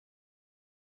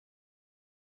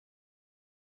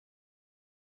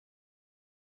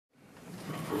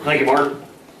Thank you, Mark.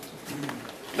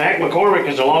 Mack McCormick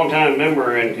is a longtime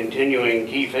member and continuing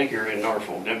key figure in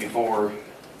Norfolk W4AX.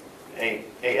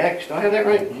 Do I have that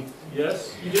right?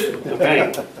 Yes, you do.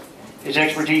 Okay. His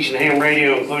expertise in ham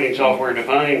radio, including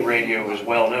software-defined radio, is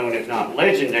well known, if not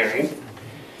legendary.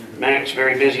 Mack's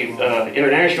very busy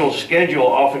international schedule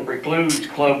often precludes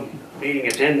club meeting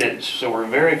attendance, so we're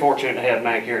very fortunate to have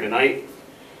Mack here tonight.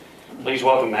 Please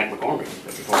welcome Mack McCormick,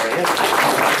 W4AX.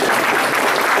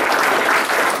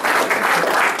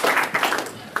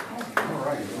 All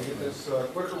right, we'll get this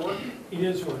clicker working. It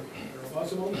is working.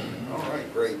 Possible? All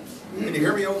right, great. Can you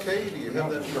hear me okay? Do you have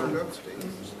that turned up, Steve?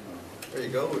 There you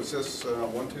go. Is this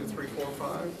 1, 2, 3, 4,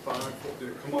 5, 5, 4? Did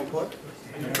it come unplugged?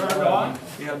 You turned on?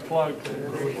 Yeah, plugged.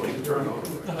 Turn on.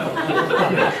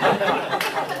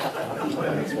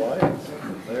 That's why.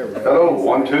 There we go. Hello,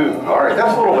 1, 2. All right,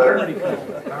 that's a little better.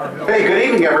 Hey, good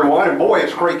evening, everyone. And boy,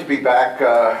 it's great to be back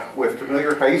with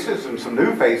familiar faces and some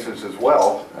new faces as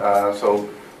well. So,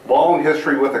 long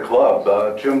history with the club.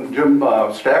 Jim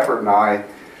Stafford and I,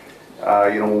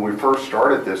 when we first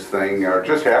started this thing,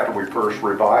 just after we first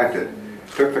revived it,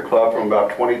 took the club from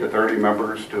about 20 to 30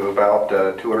 members to about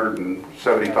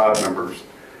 275 members.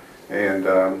 And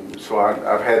so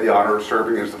I've had the honor of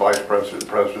serving as the vice president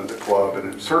and president of the club.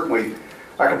 And it certainly,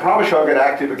 I can promise you I'll get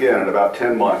active again in about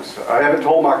 10 months. I haven't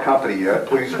told my company yet,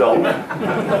 please don't.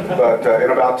 But in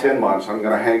about 10 months, I'm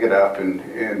going to hang it up and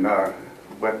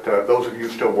let those of you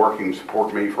still working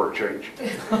support me for a change.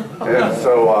 And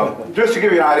so just to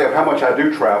give you an idea of how much I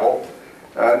do travel,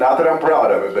 not that I'm proud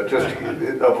of it, but just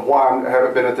of why I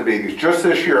haven't been at the meetings. Just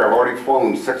this year, I've already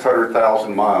flown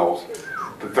 600,000 miles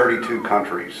to 32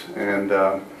 countries, and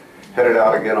headed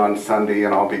out again on Sunday,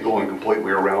 and I'll be going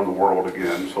completely around the world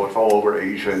again. So it's all over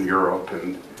Asia and Europe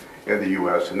and the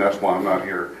U.S., and that's why I'm not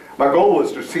here. My goal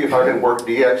was to see if I can work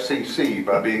DXCC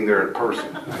by being there in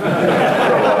person. So,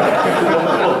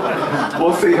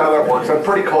 we'll see how that works. I'm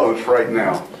pretty close right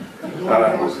now.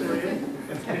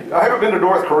 I haven't been to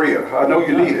North Korea. I know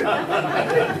you need it.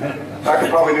 I could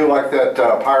probably do like that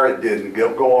pirate did and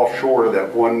go offshore to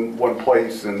that one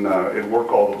place and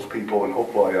work all those people, and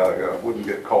hopefully I wouldn't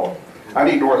get caught. I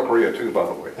need North Korea too, by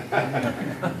the way.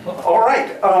 All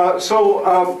right. I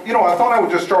thought I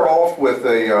would just start off with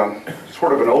a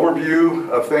sort of an overview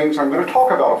of things. I'm going to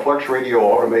talk about a Flex Radio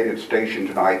automated station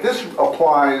tonight. This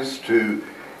applies to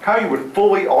how you would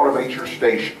fully automate your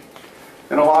station.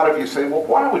 And a lot of you say, well,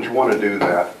 why would you want to do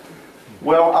that?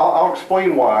 Well, I'll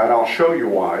explain why, and I'll show you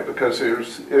why, because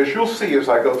as you'll see as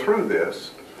I go through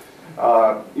this,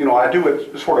 I do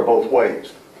it sort of both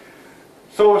ways.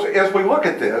 So as we look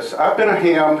at this, I've been a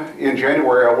ham in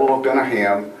January. I will have been a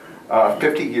ham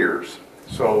 50 years.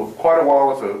 So quite a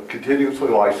while as a continuously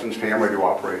licensed ham radio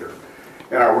operator.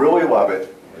 And I really love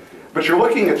it. But you're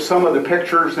looking at some of the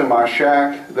pictures in my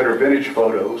shack that are vintage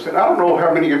photos. And I don't know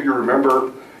how many of you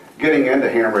remember getting into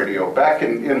ham radio. Back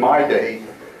in my day,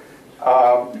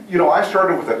 I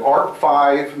started with an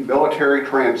ARC-5 military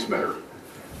transmitter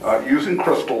using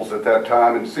crystals at that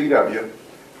time in CW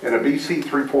and a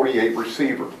BC348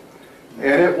 receiver.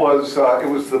 And it was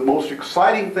the most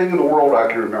exciting thing in the world I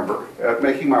can remember, at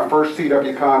making my first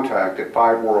CW contact at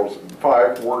 5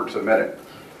 words a minute.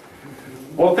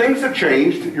 Well, things have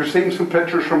changed. You're seeing some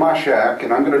pictures from my shack,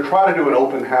 and I'm going to try to do an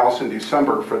open house in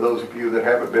December for those of you that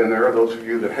haven't been there, those of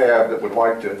you that have that would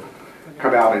like to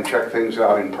come out and check things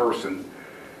out in person.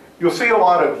 You'll see a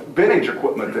lot of vintage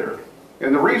equipment there.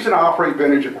 And the reason I operate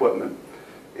vintage equipment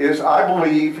is I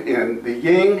believe in the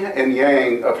yin and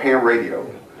yang of ham radio.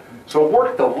 So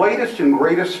work the latest and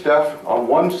greatest stuff on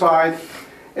one side,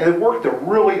 and work the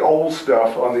really old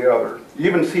stuff on the other. You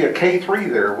even see a K3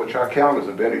 there, which I count as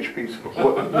a vintage piece of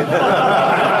equipment. And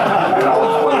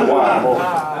I'll explain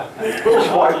why. Little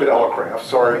swipe at Elecraft,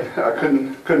 sorry, I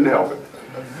couldn't help it.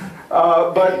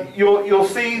 But you'll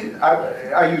see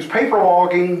I use paper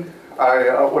logging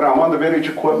when I'm on the vintage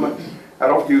equipment. I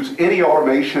don't use any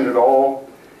automation at all.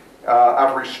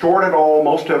 I've restored it all.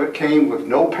 Most of it came with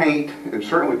no paint and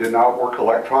certainly did not work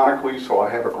electronically, so I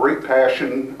have a great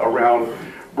passion around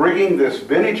bringing this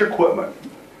vintage equipment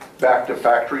back to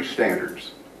factory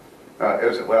standards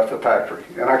as it left the factory.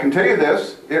 And I can tell you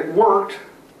this, it worked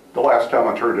the last time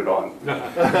I turned it on.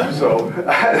 So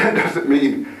that doesn't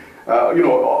mean,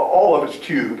 all of it's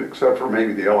tube except for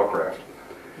maybe the Elecraft.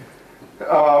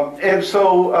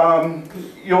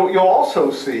 You'll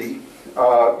also see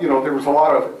there was a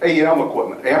lot of AM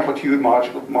equipment, amplitude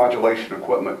modulation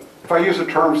equipment. If I use a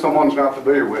term someone's not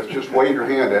familiar with, just wave your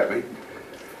hand at me.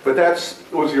 But that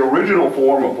was the original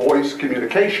form of voice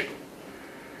communication.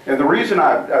 And the reason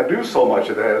I do so much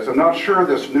of that is I'm not sure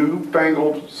this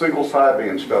newfangled single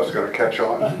sideband stuff is going to catch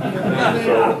on.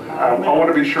 So I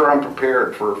want to be sure I'm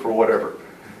prepared for whatever.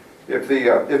 If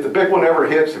the big one ever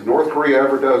hits, if North Korea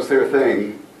ever does their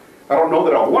thing, I don't know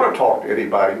that I want to talk to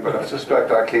anybody, but I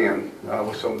suspect I can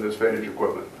with some of this vintage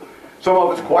equipment. Some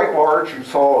of it's quite large. You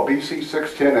saw a BC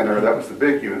 610 in there. That was the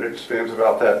big unit. It stands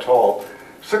about that tall.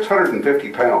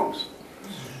 650 pounds.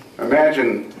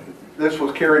 Imagine this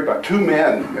was carried by 2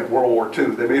 men in World War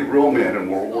II. They made real men in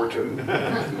World War II.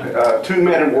 2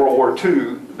 men in World War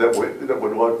II that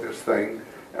would lug this thing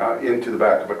into the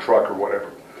back of a truck or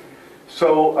whatever.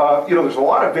 So, you know, there's a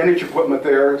lot of vintage equipment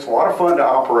there. It's a lot of fun to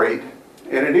operate.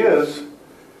 And it is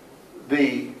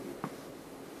the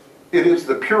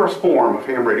purest form of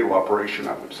ham radio operation,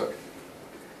 I would say.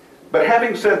 But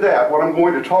having said that, what I'm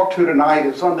going to talk to tonight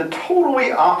is on the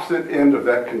totally opposite end of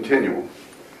that continuum.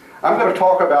 I'm going to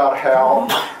talk about how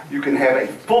you can have a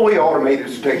fully automated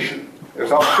station.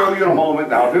 As I'll show you in a moment,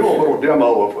 and I'll do a little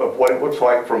demo of what it looks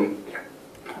like from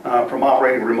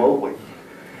operating remotely.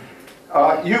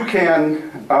 You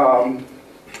can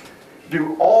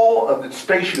do all of the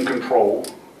station control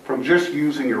from just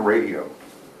using your radio.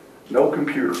 No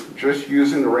computer, just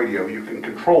using the radio. You can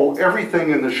control everything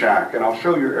in the shack, and I'll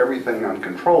show you everything I'm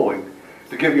controlling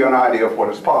to give you an idea of what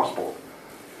is possible.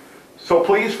 So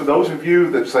please, for those of you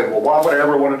that say, well, why would I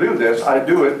ever want to do this? I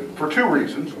do it for 2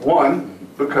 reasons. One,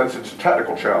 because it's a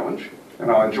technical challenge,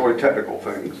 and I enjoy technical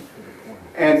things.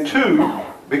 And 2,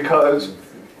 because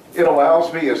it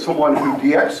allows me, as someone who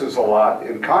DXs a lot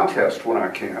in contests when I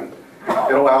can,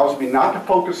 it allows me not to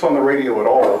focus on the radio at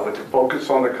all, but to focus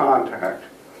on the contact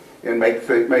and make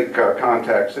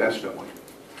contacts instantly.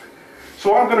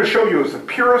 So what I'm going to show you is the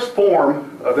purest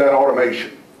form of that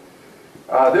automation.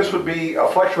 This would be a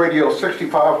Flex Radio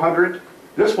 6500.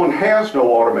 This one has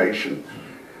no automation,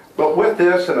 but with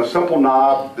this and a simple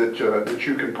knob that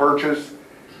you can purchase,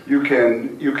 you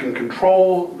can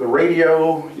control the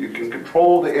radio, you can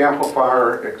control the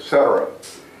amplifier, etc.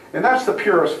 And that's the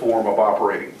purest form of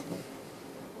operating.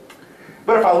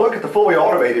 But if I look at the fully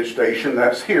automated station,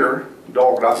 that's here,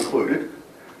 dog not included.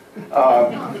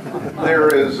 There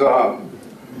is,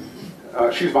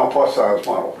 she's my plus size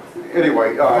model.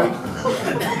 Anyway,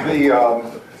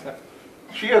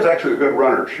 she is actually a good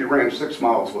runner. She ran 6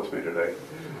 miles with me today.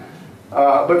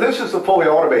 But this is the fully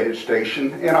automated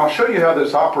station, and I'll show you how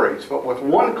this operates. But with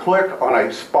 1 click on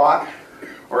a spot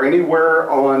or anywhere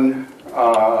on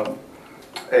the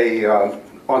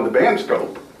band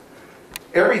scope,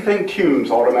 everything tunes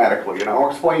automatically, and I'll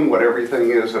explain what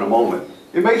everything is in a moment.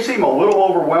 It may seem a little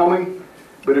overwhelming,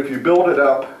 but if you build it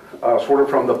up sort of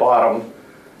from the bottom,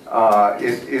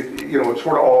 it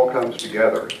sort of all comes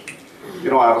together. You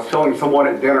know, I was telling someone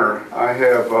at dinner, I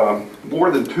have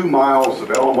more than 2 miles of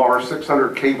LMR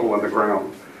 600 cable in the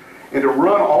ground, and to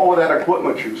run all of that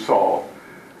equipment you saw,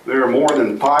 there are more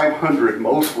than 500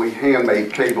 mostly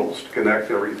handmade cables to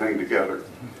connect everything together.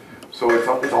 So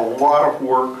it's a lot of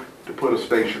work to put a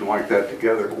station like that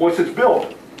together. Once it's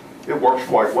built, it works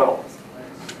quite well.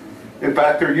 In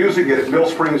fact, they're using it at Mill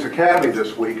Springs Academy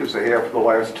this week, as they have for the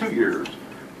last 2 years,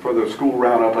 for the school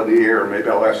roundup in the air. Maybe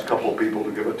I'll ask a couple of people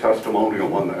to give a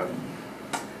testimonial on that.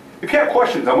 If you have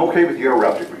questions, I'm okay with you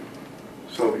interrupting me.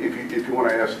 So if you want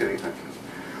to ask anything.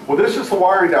 Well, this is the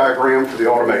wiring diagram for the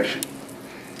automation.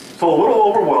 So a little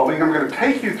overwhelming. I'm going to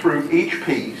take you through each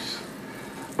piece.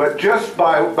 But just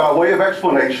by way of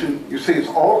explanation, you see it's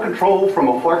all controlled from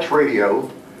a Flex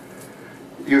radio.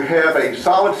 You have a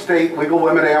solid state legal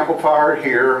limit amplifier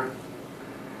here.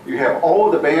 You have all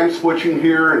of the band switching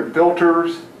here and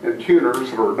filters and tuners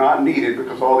that are not needed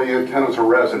because all the antennas are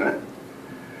resonant.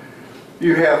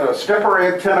 You have a stepper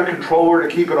antenna controller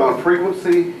to keep it on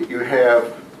frequency. You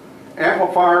have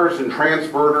amplifiers and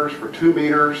transverters for 2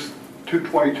 meters,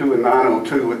 222 and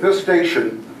 902. With this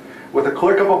station, with a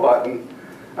click of a button,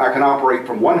 I can operate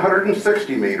from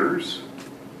 160 meters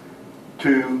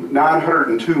to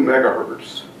 902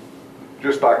 megahertz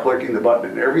just by clicking the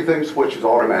button. And everything switches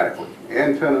automatically.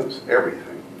 Antennas,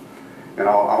 everything. And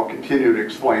I'll continue to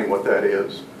explain what that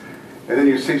is. And then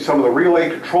you see some of the relay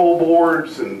control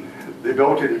boards and the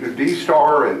ability to do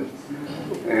D-Star and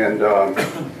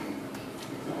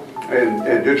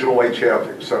digital HF,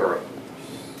 etc.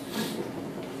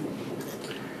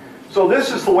 So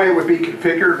this is the way it would be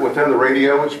configured within the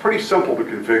radio. It's pretty simple to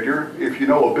configure if you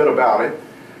know a bit about it.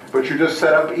 But you just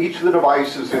set up each of the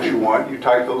devices that you want. You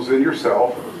type those in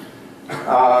yourself.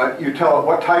 You tell it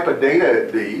what type of data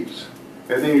it needs,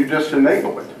 and then you just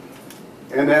enable it.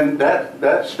 And then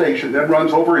that station then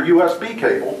runs over a USB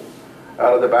cable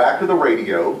out of the back of the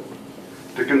radio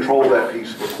to control that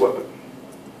piece of equipment.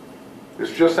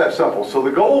 It's just that simple. So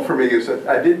the goal for me is that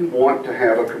I didn't want to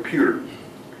have a computer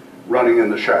running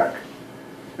in the shack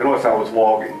unless I was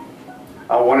logging.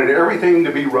 I wanted everything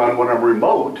to be run when I'm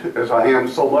remote, as I am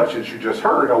so much as you just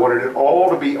heard. I wanted it all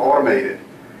to be automated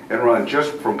and run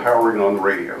just from powering on the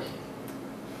radio.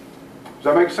 Does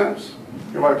that make sense?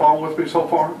 Everybody follow with me so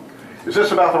far? Is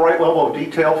this about the right level of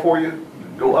detail for you?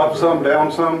 Go up some,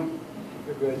 down some?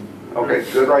 You're good.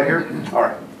 Okay, good right here? All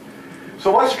right.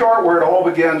 So let's start where it all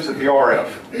begins at the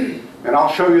RF. And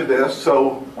I'll show you this.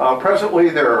 So presently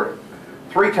there are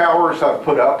 3 towers I've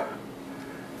put up.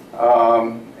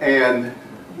 And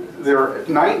there are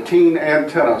 19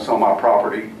 antennas on my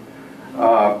property,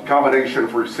 combination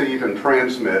of receive and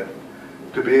transmit,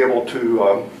 to be able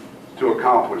to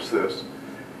accomplish this.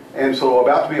 And so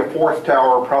about to be a 4th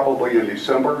tower probably in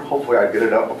December. Hopefully I'd get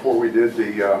it up before we did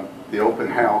the open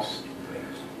house.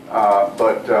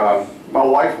 But my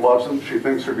wife loves them. She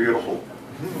thinks they're beautiful.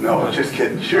 No, just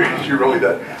kidding. She really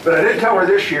does. But I did tell her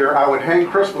this year I would hang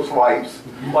Christmas lights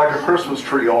like a Christmas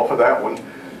tree off of that one,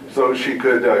 so she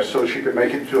could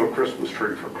make it to a Christmas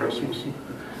tree for Christmas.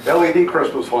 LED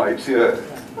Christmas lights, yeah.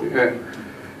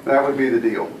 That would be the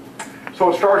deal.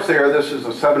 So it starts there. This is a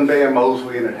 7-band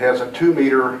Mosley, and it has a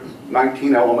 2-meter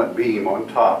 19-element beam on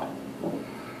top.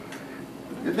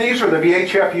 These are the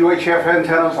VHF, UHF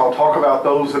antennas. I'll talk about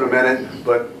those in a minute,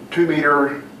 but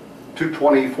 2-meter,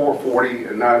 220, 440,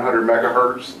 and 900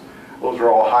 megahertz. Those are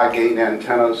all high-gain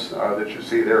antennas that you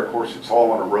see there. Of course, it's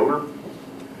all on a rotor.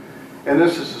 And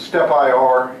this is a step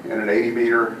IR and an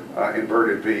 80-meter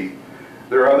inverted V.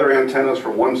 There are other antennas for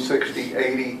 160,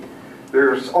 80.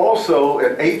 There's also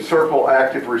an 8-circle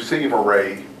active receive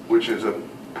array, which is a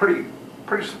pretty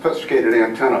sophisticated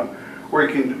antenna, where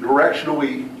you can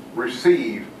directionally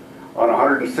receive on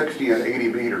 160 and 80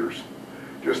 meters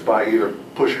just by either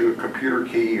pushing a computer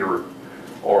key or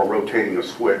rotating a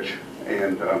switch,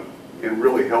 and it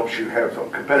really helps you have a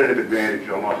competitive advantage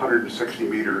on 160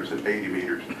 meters and 80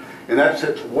 meters. And that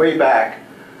sits way back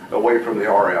away from the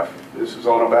RF. This is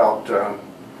on about,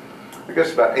 I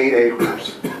guess about 8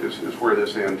 acres is where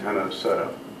this antenna is set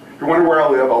up. If you wonder where I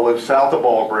live south of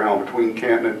Ball Ground between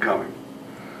Canton and Cumming.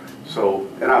 So,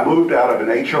 and I moved out of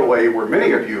an HOA where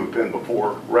many of you have been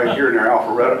before, right here near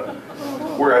Alpharetta,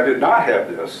 where I did not have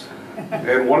this.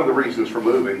 And one of the reasons for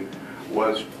moving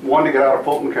was, 1, to get out of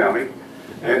Fulton County,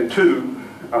 and 2,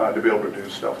 to be able to do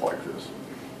stuff like this.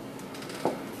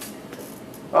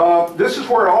 This is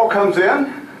where it all comes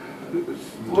in. It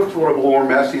looks a little more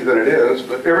messy than it is,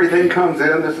 but everything comes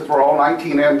in. This is where all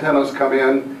 19 antennas come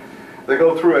in. They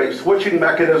go through a switching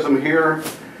mechanism here.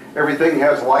 Everything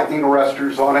has lightning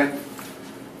arresters on it,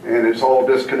 and it's all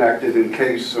disconnected in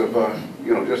case of,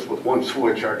 just with one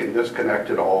switch I can disconnect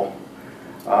it all.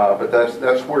 But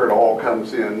that's where it all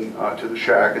comes in to the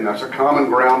shack, and that's a common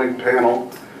grounding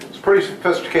panel. It's pretty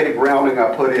sophisticated grounding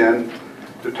I put in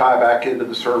to tie back into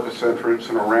the service entrance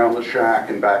and around the shack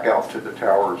and back out to the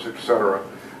towers, etc.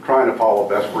 Trying to follow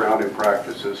best grounding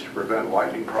practices to prevent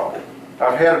lightning problem.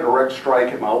 I've had a direct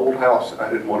strike at my old house. I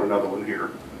didn't want another one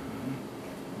here.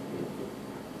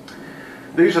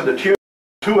 These are the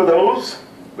two of those,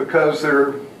 because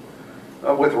they're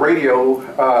with radio,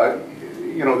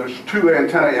 there's 2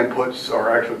 antenna inputs, or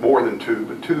actually more than 2,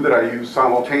 but 2 that I use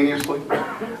simultaneously.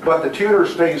 But the tuner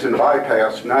stays in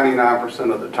bypass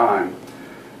 99% of the time.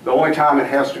 The only time it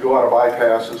has to go out of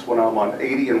bypass is when I'm on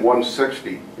 80 and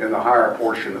 160 in the higher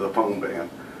portion of the phone band,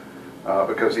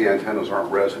 because the antennas aren't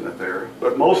resonant there.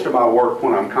 But most of my work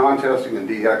when I'm contesting and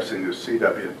DXing is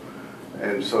CW,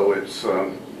 and so it's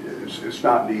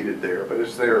not needed there, but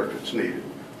it's there if it's needed.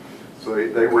 So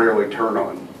they rarely turn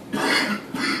on.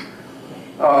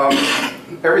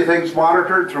 Everything's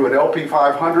monitored through an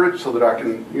LP500 so that I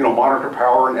can, monitor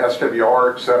power and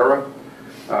SWR, etc.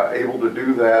 Able to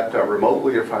do that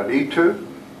remotely if I need to,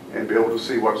 and be able to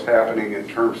see what's happening in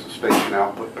terms of station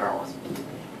output power.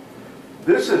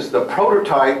 This is the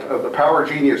prototype of the Power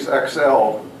Genius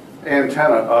XL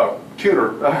antenna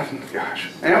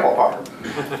amplifier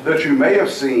that you may have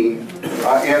seen in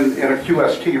a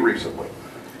QST recently.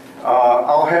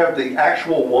 I'll have the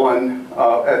actual one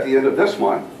at the end of this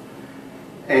month,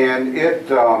 and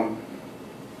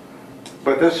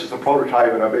but this is the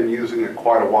prototype, and I've been using it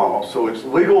quite a while. So it's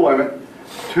legal limit,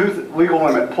 legal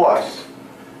limit plus.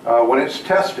 When it's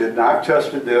tested, and I've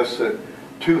tested this at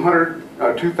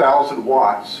 2,000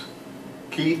 watts,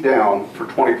 keyed down for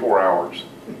 24 hours.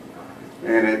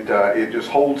 And it just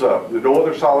holds up. There's no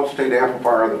other solid state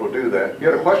amplifier that will do that. You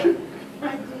had a question?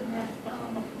 I did have,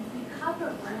 the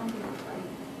copper grounding plate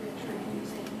that you're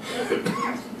using, does it need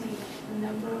to be the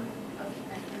number of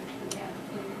connectors you have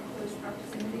in close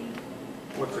proximity?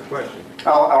 What's the question?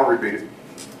 I'll repeat it.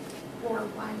 Or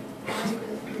why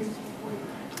the reason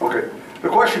for your Okay. The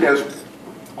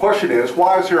question is,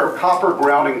 why is there a copper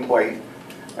grounding plate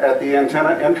at the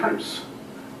antenna entrance?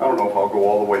 I don't know if I'll go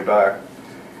all the way back.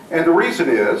 And the reason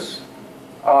is,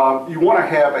 you want to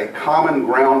have a common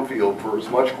ground field for as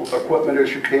much equipment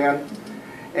as you can.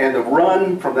 And the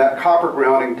run from that copper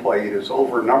grounding plate is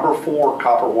over number 4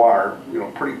 copper wire,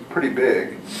 pretty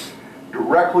big,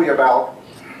 directly about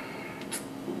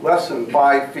less than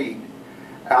 5 feet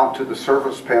out to the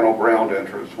service panel ground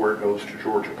entrance where it goes to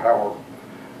Georgia Power.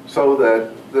 So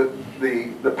that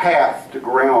the path to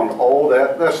ground all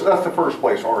that's the first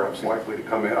place RF's likely to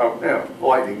come in,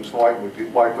 lightning's likely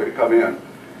to come in,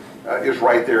 is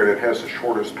right there, and it has the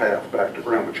shortest path back to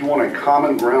ground. But you want a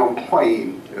common ground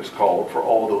plane, it's called, for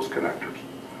all those connectors.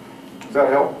 Does that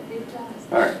help? It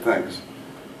does. All right, thanks.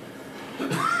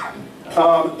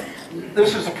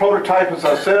 This is a prototype, as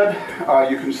I said.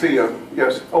 You can see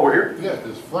yes, over here. Yeah,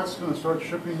 is Flex going to start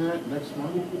shipping that next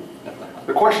month?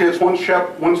 The question is, when's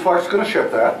Flex going to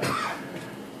ship that?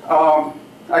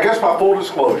 I guess by full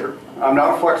disclosure, I'm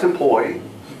not a Flex employee.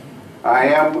 I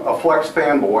am a Flex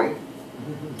fanboy.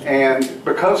 And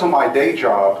because of my day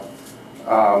job,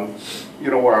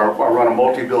 where I run a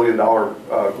multi-billion-dollar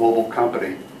global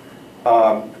company,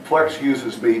 Flex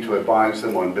uses me to advise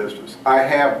them on business. I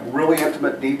have really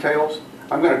intimate details.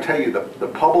 I'm going to tell you the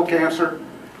public answer,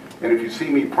 and if you see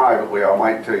me privately, I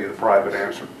might tell you the private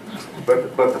answer.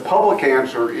 But the public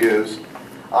answer is,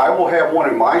 I will have one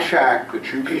in my shack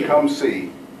that you can come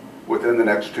see within the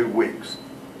next 2 weeks.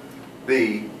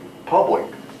 The public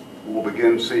will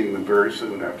begin seeing them very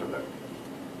soon after that.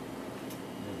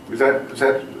 Is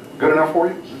that good enough for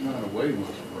you? They're not a waiting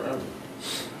list forever.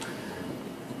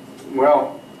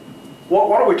 Well,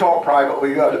 why don't we talk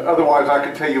privately? Otherwise, I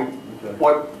could tell you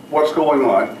what's going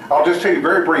on. I'll just tell you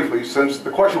very briefly, since the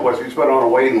question was, he's been on a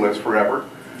waiting list forever.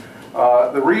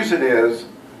 The reason is,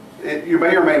 you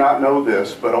may or may not know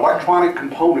this, but electronic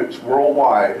components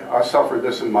worldwide, I suffered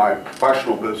this in my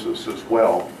professional business as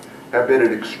well, have been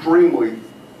in extremely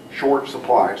short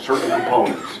supply. Certain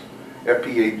components,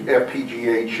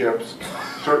 FPGA chips,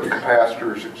 certain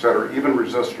capacitors, etc., even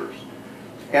resistors.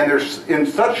 And they're in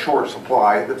such short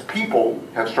supply that people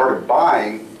have started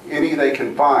buying any they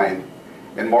can find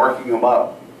and marking them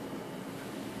up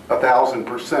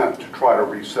 1,000% to try to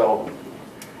resell them.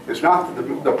 It's not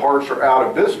that the parts are out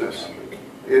of business,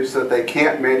 it's that they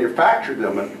can't manufacture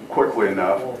them quickly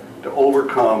enough to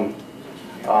overcome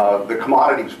the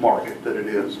commodities market that it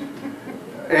is.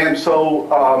 And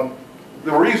so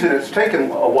the reason it's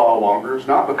taken a while longer is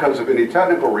not because of any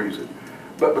technical reason,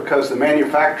 but because the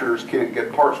manufacturers can't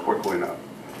get parts quickly enough.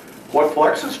 What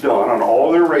Flex has done on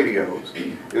all their radios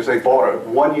is they bought a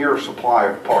 1-year supply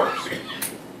of parts.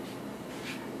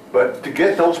 But to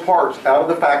get those parts out of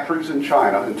the factories in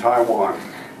China and Taiwan,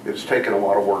 it's taken a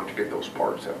lot of work to get those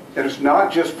parts out. And it's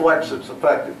not just Flex that's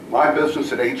affected. My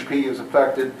business at HP is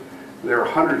affected. There are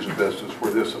hundreds of businesses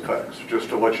where this affects, just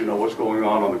to let you know what's going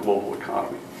on the global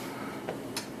economy.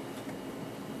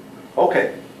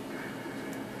 Okay.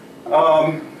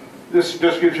 This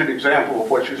just gives you an example of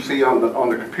what you see on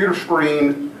the computer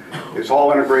screen. It's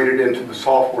all integrated into the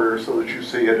software so that you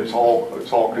see it. It's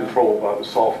all controlled by the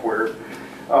software.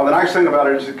 The nice thing about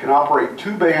it is it can operate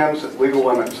 2 bands at legal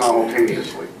limits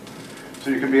simultaneously. So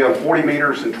you can be on 40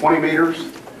 meters and 20 meters.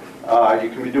 You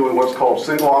can be doing what's called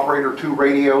single operator 2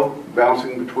 radio,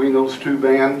 bouncing between those 2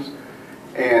 bands.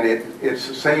 And it's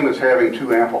the same as having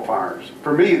 2 amplifiers.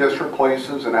 For me, this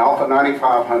replaces an Alpha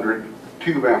 9500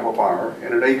 tube amplifier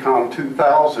and an ACOM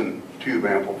 2000 tube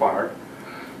amplifier.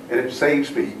 And it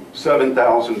saves me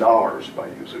 $7,000 by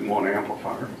using 1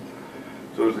 amplifier.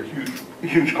 So there's a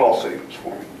huge cost savings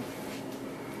for me.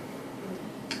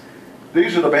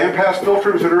 These are the bandpass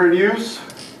filters that are in use.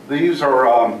 These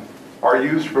are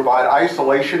used to provide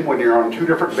isolation when you're on 2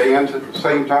 different bands at the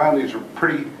same time. These are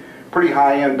pretty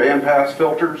high-end bandpass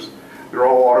filters. They're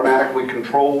all automatically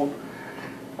controlled.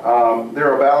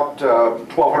 They're about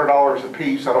 $1,200 a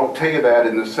piece. I don't tell you that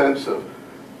in the sense of,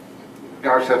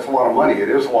 gosh, that's a lot of money. It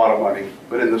is a lot of money.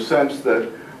 But in the sense that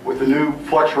with the new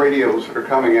Flex radios that are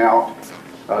coming out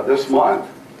this month,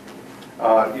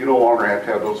 you no longer have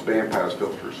to have those bandpass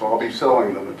filters. So I'll be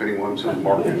selling them if anyone's in the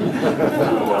market.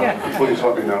 So, please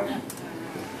let me know.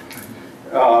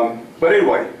 But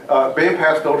anyway,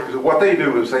 bandpass filters, what they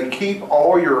do is they keep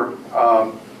all your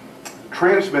all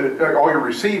your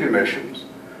receive emissions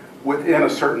within a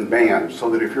certain band, so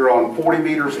that if you're on 40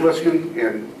 meters listening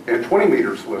and 20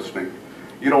 meters listening,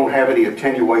 you don't have any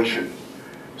attenuation.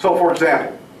 So for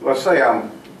example, let's say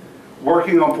I'm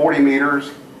working on 40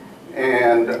 meters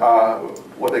and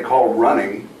what they call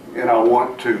running, and I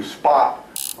want to spot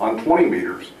on 20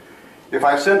 meters, if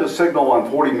I send a signal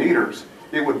on 40 meters,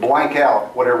 it would blank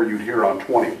out whatever you'd hear on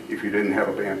 20 if you didn't have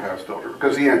a bandpass filter,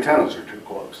 because the antennas are too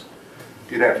close.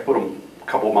 You'd have to put them a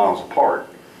couple miles apart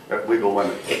at legal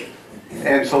limits.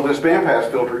 And so this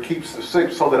bandpass filter keeps the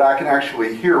signal so that I can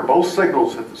actually hear both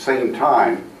signals at the same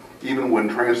time, even when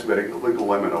transmitting the legal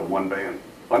limit on one band,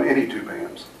 on any two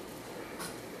bands.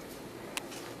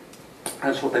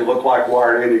 That's what they look like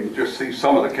wired in. You can just see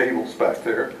some of the cables back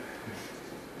there.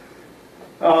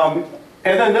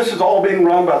 And then this is all being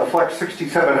run by the Flex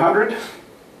 6700.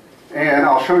 And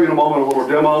I'll show you in a moment a little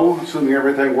demo, assuming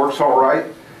everything works all right.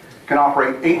 Can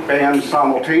operate 8 bands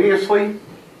simultaneously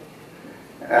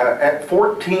at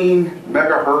 14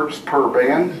 megahertz per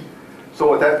band. So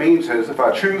what that means is if I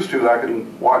choose to, I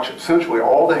can watch essentially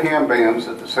all the ham bands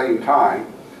at the same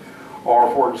time.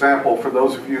 Or for example, for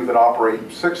those of you that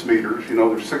operate 6 meters, you know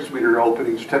there's 6 meter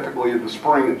openings typically in the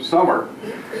spring and summer.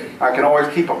 I can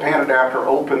always keep a pan adapter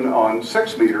open on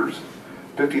 6 meters,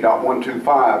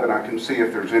 50.125, and I can see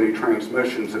if there's any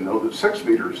transmissions and know that 6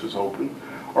 meters is open.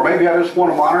 Or maybe I just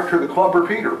want to monitor the club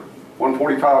repeater,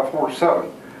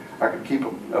 145.47. I could keep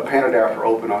a pan adapter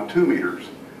open on 2 meters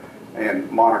and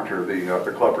monitor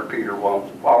the club repeater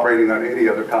while operating on any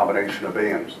other combination of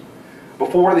bands.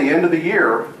 Before the end of the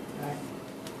year,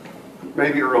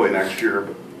 maybe early next year,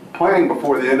 but planning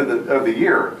before the end of the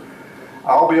year,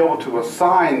 I'll be able to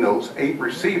assign those 8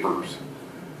 receivers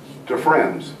to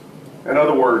friends. In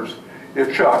other words,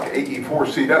 if Chuck,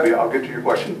 AE4CW, I'll get to your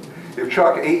question, if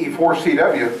Chuck,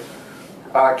 AE4CW,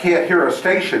 can't hear a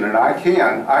station and I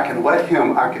can let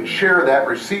him, I can share that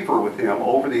receiver with him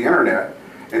over the internet,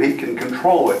 and he can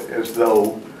control it as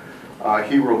though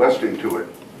he were listening to it.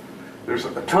 There's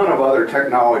a ton of other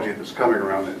technology that's coming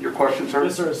around. Your question, sir?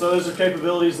 Yes, sir. So those are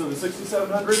capabilities of the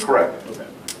 6700? Correct.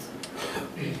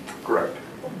 Okay. Correct.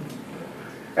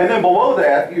 And then below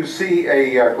that, you see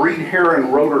a green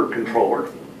heron rotor controller.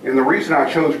 And the reason I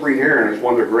chose green heron is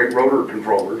one of their great rotor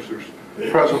controllers. There's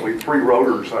presently 3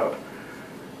 rotors up.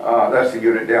 That's the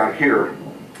unit down here.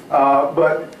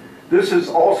 But this is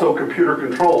also computer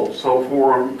controlled. So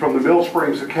from the Mill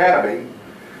Springs Academy,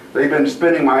 they've been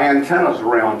spinning my antennas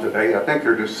around today. I think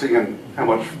they're just seeing how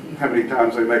many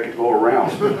times they make it go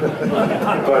around.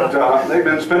 But they've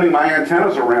been spinning my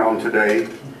antennas around today,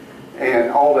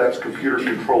 and all that's computer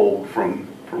controlled from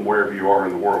wherever you are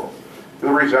in the world. And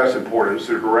the reason that's important is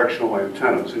they're directional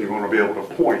antennas, and you want to be able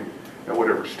to point at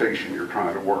whatever station you're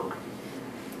trying to work.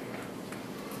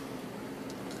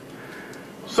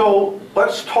 So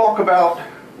let's talk about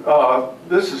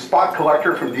this is Spot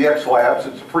Collector from DX Labs.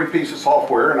 It's a free piece of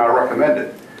software, and I recommend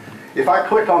it. If I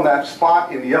click on that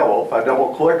spot in yellow, if I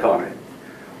double click on it,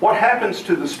 what happens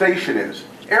to the station is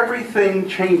everything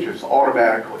changes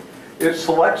automatically. It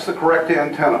selects the correct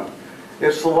antenna.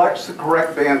 It selects the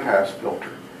correct bandpass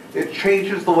filter. It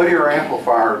changes the linear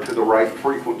amplifier to the right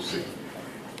frequency.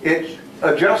 It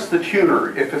adjusts the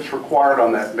tuner if it's required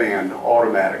on that band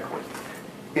automatically.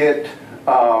 It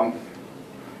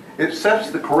sets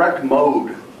the correct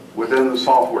mode within the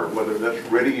software, whether that's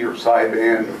RTTY or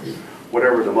sideband,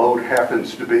 whatever the mode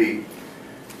happens to be.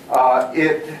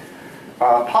 It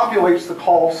populates the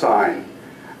call sign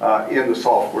in the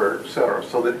software, etc.,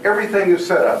 so that everything is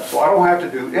set up. So I don't have to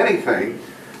do anything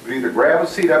but either grab a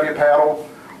CW paddle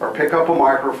or pick up a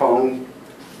microphone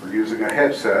or using a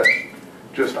headset,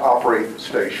 just operate the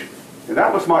station. And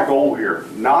that was my goal here,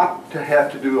 not to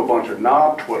have to do a bunch of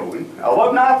knob twiddling. I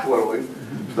love knob twiddling.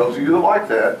 For those of you that like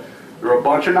that, there are a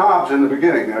bunch of knobs in the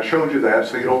beginning. I showed you that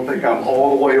so you don't think I'm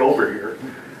all the way over here.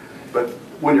 But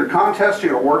when you're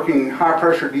contesting or working high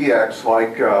pressure DX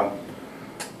like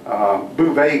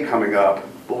Bouvet coming up,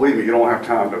 believe me, you don't have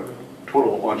time to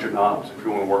twiddle a bunch of knobs if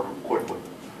you want to work them quickly.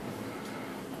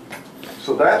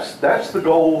 So that's the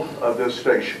goal of this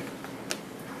station.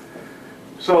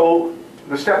 So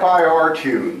the Step IR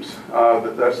tunes,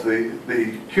 that's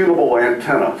the tunable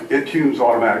antenna. It tunes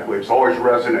automatically. It's always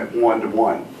resonant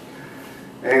 1-to-1.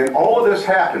 And all of this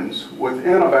happens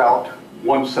within about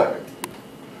 1 second.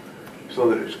 So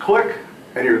that it's click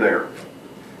and you're there.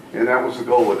 And that was the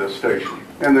goal of this station.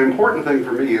 And the important thing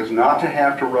for me is not to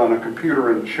have to run a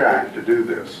computer in the shack to do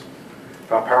this.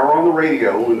 If I power on the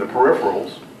radio and the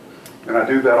peripherals, and I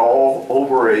do that all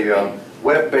over a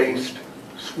web-based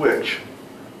switch,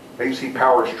 AC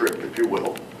power strip, if you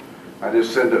will. I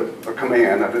just send a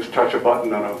command. I just touch a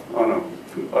button on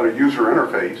a user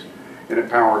interface, and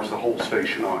it powers the whole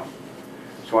station on.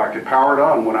 So I can power it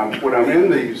on when I'm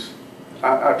in these.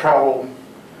 I travel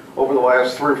over the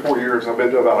last 3 or 4 years. I've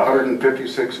been to about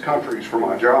 156 countries for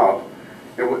my job,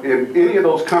 In any of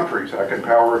those countries, I can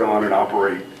power it on and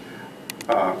operate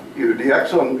either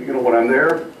DX on, when I'm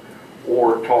there,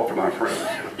 or talk to my friends.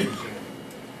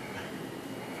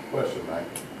 Question, Mac.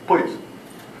 Please.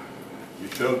 You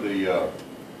showed the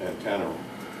antenna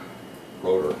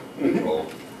rotor control,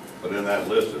 but in that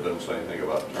list, it doesn't say anything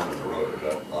about turning the rotor.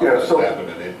 Does that happen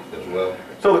in it as well?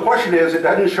 So the question is, it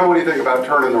doesn't show anything about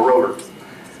turning the rotor.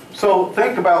 So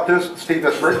think about this, Steve,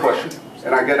 that's a great question,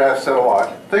 and I get asked that a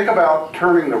lot. Think about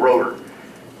turning the rotor.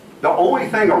 The only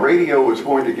thing a radio is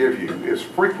going to give you is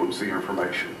frequency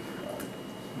information.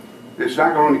 It's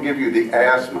not going to give you the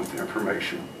azimuth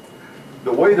information.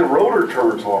 The way the rotor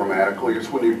turns automatically is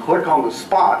when you click on the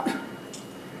spot,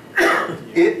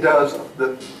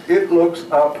 it looks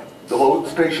up the load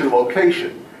station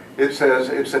location. It says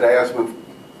it's at azimuth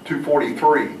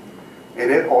 243,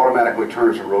 and it automatically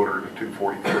turns the rotor to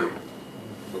 243.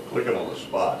 But clicking on the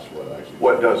spots,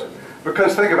 What does it?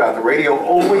 Because think about it, the radio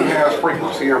only has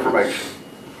frequency information.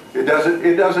 It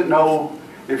doesn't know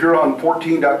if you're on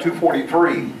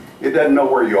 14.243. It doesn't know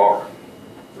where you are.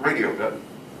 The radio doesn't.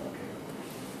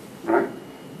 Right?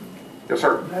 Yes,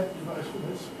 sir. That device with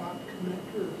a spot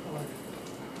connector or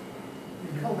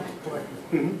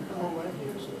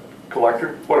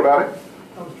Collector. What about it?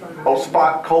 Oh,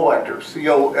 spot collector.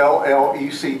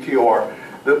 COLLECTOR.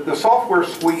 The software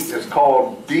suite is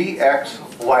called DX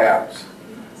Labs.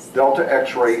 Delta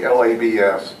X-Ray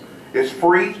LABS. It's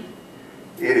free.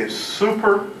 It is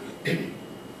super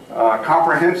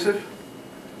comprehensive.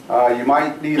 You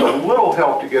might need a little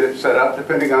help to get it set up,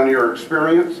 depending on your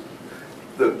experience.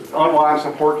 The online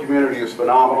support community is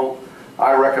phenomenal.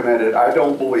 I recommend it. I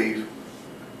don't believe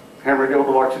ham radio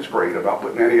deluxe is great about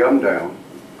putting any of them down.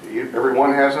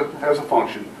 Everyone has a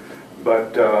function,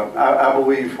 but I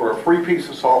believe for a free piece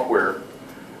of software,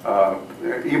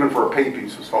 even for a paid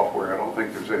piece of software, I don't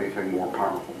think there's anything more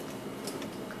powerful.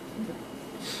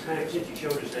 Since you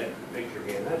showed us that picture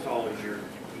again, that's always your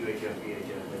UHF,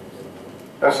 VHF.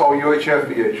 That's all UHF,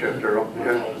 VHF, Daryl.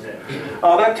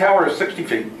 Yeah. That tower is 60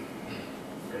 feet.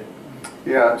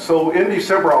 Yeah, so in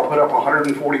December I'll put up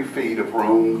 140 feet of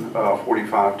room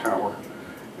 45 tower,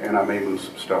 and I may move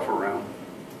some stuff around.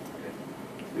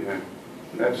 Yeah,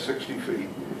 that's 60 feet.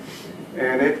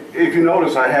 And if you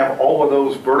notice, I have all of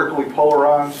those vertically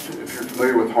polarized, if you're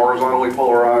familiar with horizontally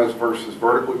polarized versus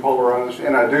vertically polarized,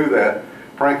 and I do that,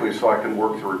 frankly, so I can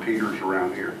work the repeaters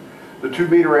around here. The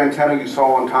 2-meter antenna you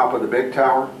saw on top of the big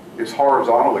tower is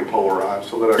horizontally polarized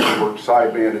so that I can work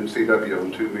sideband and CW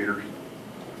on 2 meters.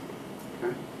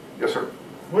 Okay. Yes, sir?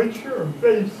 What's your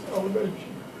base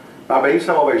elevation? My base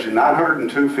elevation,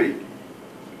 902 feet,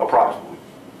 approximately.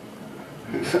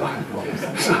 A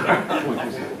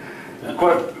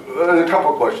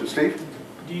couple of questions, Steve.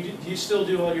 Do you still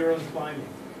do all your own climbing?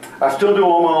 I still do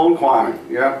all my own climbing,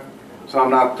 yeah. So I'm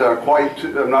not quite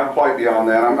beyond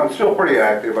that. I'm still pretty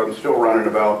active. I'm still running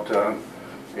about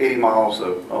 80 miles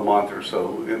a month or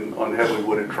so on heavily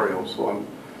wooded trails. So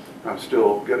I'm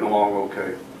still getting along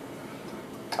okay.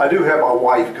 I do have my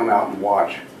wife come out and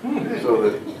watch, so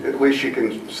that at least she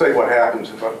can say what happens.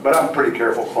 But I'm a pretty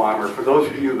careful climber. For those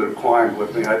of you that have climbed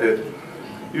with me, I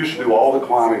used to do all the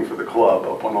climbing for the club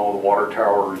up on all the water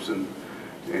towers and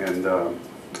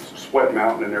Sweat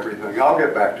Mountain and everything. I'll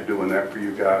get back to doing that for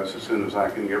you guys as soon as I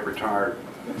can get retired.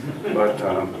 But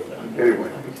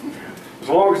anyway, as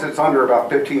long as it's under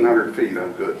about 1,500 feet,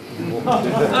 I'm good.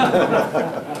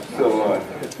 So,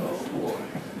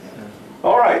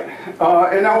 all right,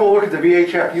 and now we'll look at the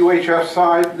VHF, UHF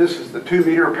side. This is the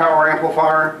 2-meter power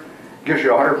amplifier. Gives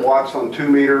you 100 watts on 2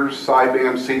 meters,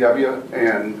 sideband, CW,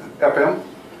 and FM.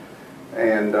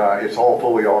 And it's all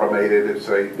fully automated. It's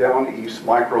a down east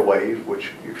microwave,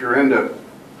 which if you're into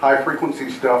high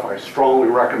frequency stuff, I strongly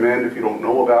recommend. If you don't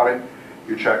know about it,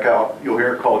 you check out, you'll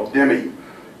hear it called DEMI,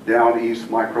 Down East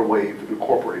Microwave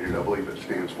Incorporated, I believe it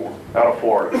stands for, out of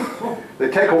Florida. They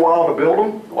take a while to build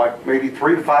them, like maybe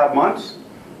 3 to 5 months,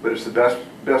 but it's the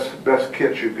best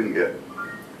kit you can get.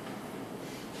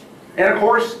 And of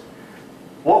course,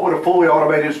 what would a fully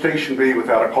automated station be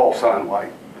without a call sign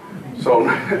light? So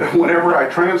whenever I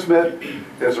transmit,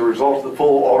 as a result of the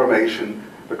full automation,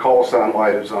 the call sign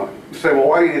light is on. You say, well,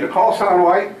 why do you need a call sign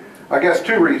light? I guess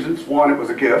 2 reasons. 1, it was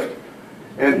a gift.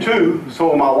 And 2, so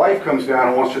when my wife comes down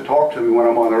and wants to talk to me when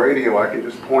I'm on the radio, I can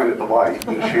just point at the light,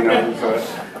 and she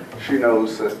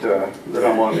knows that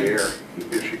I'm on the air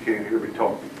if she can't hear me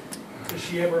talking. Does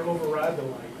she ever override the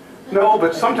light? No,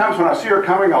 but sometimes when I see her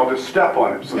coming, I'll just step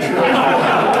on it. So she knows.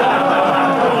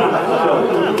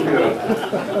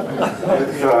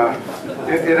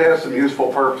 It has some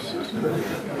useful purposes.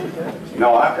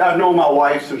 No, I've known my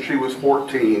wife since she was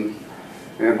 14,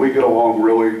 And we get along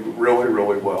really, really,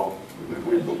 really well.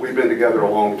 We've been together a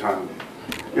long time.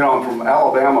 You know, I'm from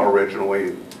Alabama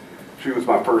originally. She was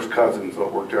my first cousin, so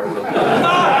it worked out really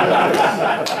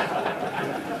well.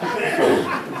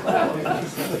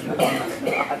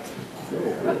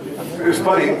 It's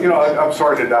funny, you know, I'm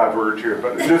sorry to diverge here,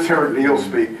 but just hearing Neil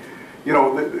speak, you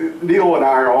know, Neil and I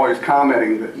are always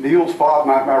commenting that Neil's father,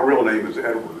 my real name is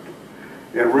Edward,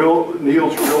 and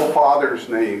Neil's real father's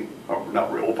name, oh,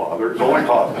 not real father, his only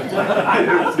father,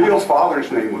 Neil's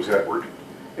father's name was Edward,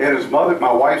 and his mother,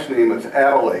 my wife's name is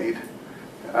Adelaide,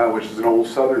 which is an old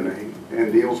Southern name,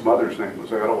 and Neil's mother's name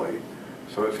was Adelaide,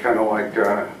 so it's kind of like,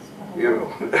 you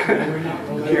know,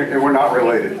 and we're not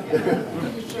related.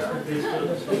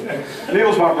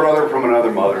 Neil's my brother from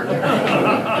another mother.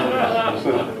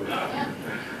 So,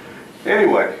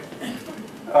 anyway,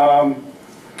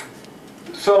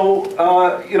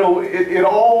 you know, it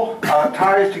all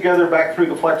ties together back through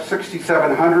the Flex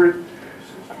 6700.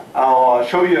 I'll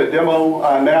show you a demo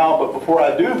now, but before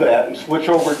I do that and switch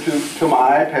over to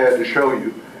my iPad to show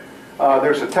you,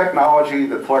 there's a technology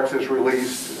that Flex has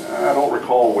released, I don't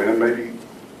recall when, maybe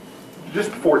just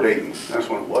before Dayton, that's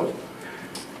when it was,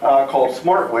 called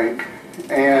SmartLink.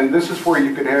 And this is where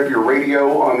you can have your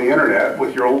radio on the internet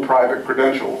with your own private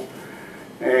credentials.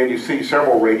 And you see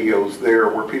several radios there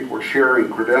where people are sharing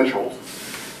credentials.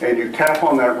 And you tap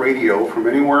on that radio from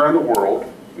anywhere in the world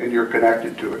and you're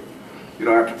connected to it. You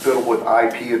don't have to fiddle with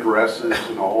IP addresses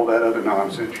and all that other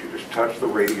nonsense. You just touch the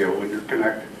radio and you're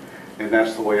connected. And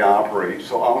that's the way it operates.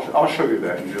 So I'll show you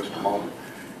that in just a moment,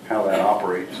 how that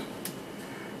operates.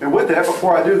 And with that,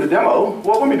 before I do the demo,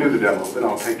 well, let me do the demo, then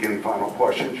I'll take any final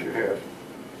questions you have.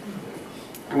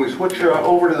 Can we switch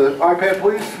over to the iPad,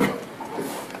 please?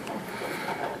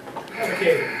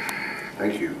 Okay,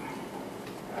 Thank you.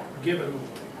 give it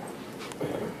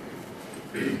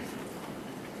away.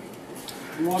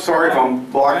 Sorry if I'm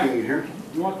blocking you here.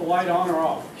 You want the light on or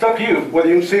off? It's up to you, whether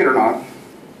you can see it or not.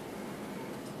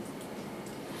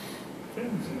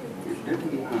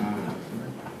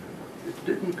 It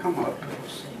didn't come up.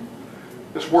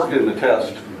 This worked in the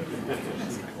test.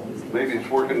 Maybe it's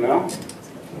working now.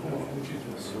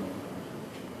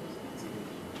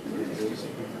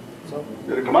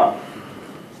 Did it come up?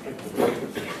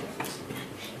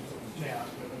 Yeah,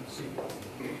 let's see.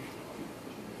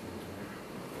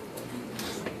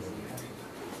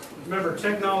 Remember,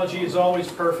 technology is always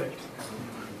perfect.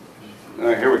 All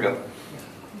right, here we go.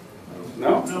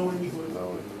 No? No,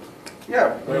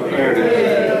 Yeah, there it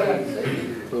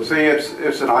is. See,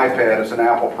 it's an iPad, it's an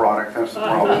Apple product, that's the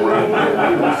problem.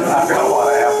 I've got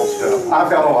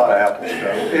a lot of Apple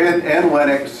stuff. And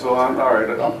Linux, so I'm all right,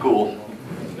 I'm cool.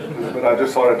 But I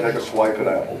just thought I'd take a swipe at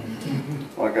Apple,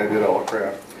 like I did all the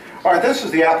crap. All right, this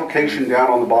is the application down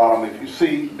on the bottom. If you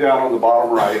see down on the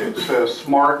bottom right, it says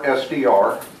Smart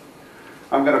SDR.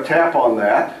 I'm going to tap on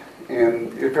that.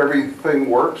 And if everything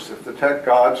works, if the tech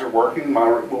gods are working,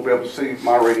 we'll be able to see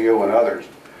my radio and others.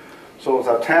 So as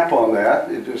I tap on that,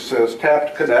 it just says tap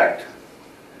to connect.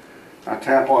 I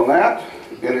tap on that,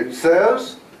 and it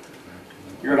says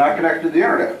you're not connected to the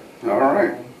internet. All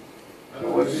right. So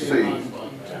let's see.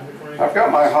 I've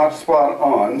got my hotspot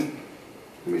on.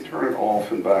 Let me turn it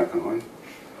off and back on.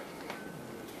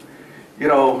 You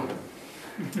know,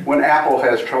 when Apple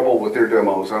has trouble with their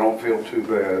demos, I don't feel too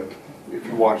bad. If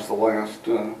you watch the last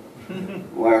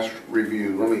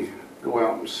review, let me go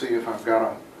out and see if I've got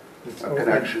a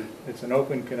connection. It's an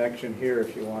open connection here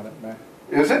if you want it, Matt.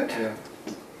 Is it? Yeah.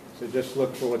 So just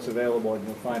look for what's available and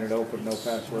you'll find it open, no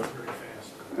password.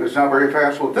 It's not very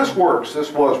fast. Well, this works. This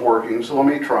was working, so let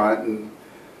me try it and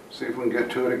see if we can get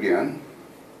to it again.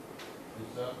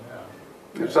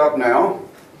 It's up now.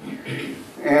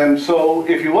 And so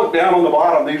if you look down on the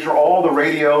bottom, these are all the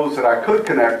radios that I could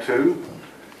connect to.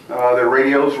 There are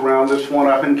radios around, this one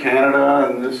up in Canada,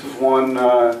 and this is one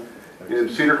in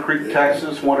Cedar Creek,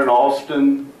 Texas, one in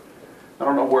Austin. I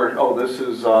don't know where, oh, this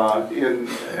is at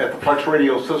the Flex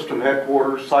Radio System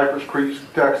headquarters, Cypress Creek,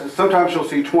 Texas. Sometimes you'll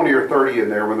see 20 or 30 in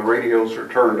there when the radios are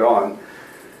turned on.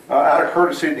 Out of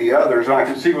courtesy to the others, and I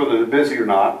can see whether they're busy or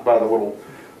not by the little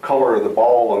color of the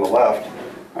ball on the left,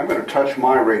 I'm going to touch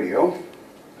my radio.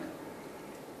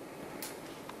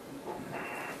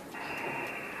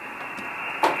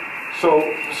 So,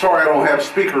 sorry I don't have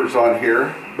speakers on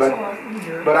here, but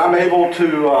I'm able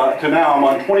to now, I'm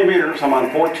on 20 meters, I'm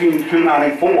on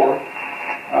 14,294,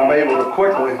 I'm able to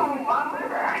quickly.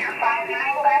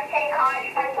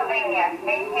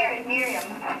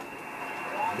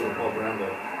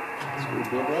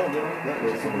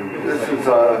 This is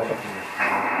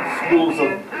schools of,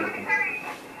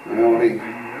 let me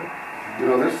You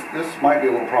know, this might be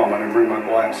a little problem. I didn't bring my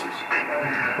glasses.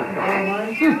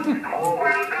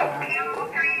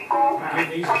 Give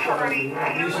these a try.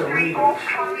 These are readers.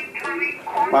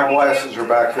 My glasses are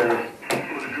back there.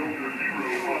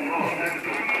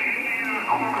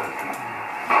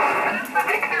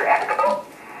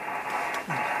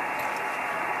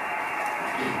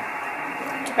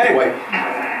 Anyway.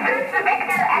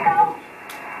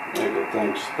 There you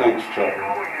go. Thanks, Chuck.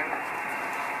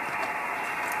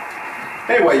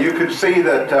 Anyway, you could see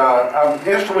that I'm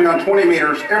instantly on 20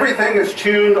 meters. Everything is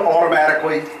tuned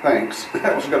automatically. Thanks.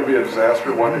 That was going to be a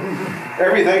disaster, wasn't it?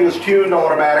 Everything is tuned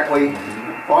automatically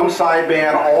on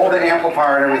sideband, all the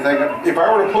amplifier and everything. If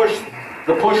I were to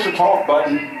push the talk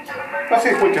button, let's see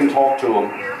if we can talk to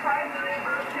them.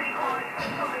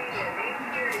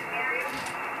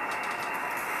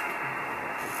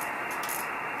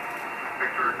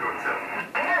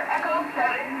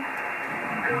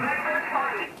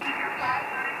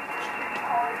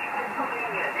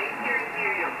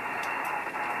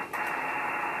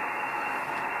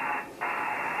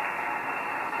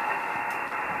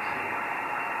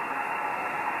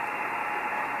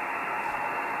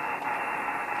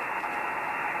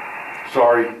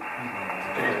 Sorry.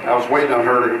 I was waiting on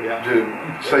her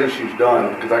to say she's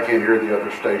done because I can't hear the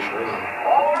other station.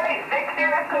 All right,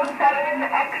 Victor Echo 7,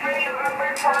 X-ray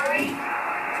November Charlie.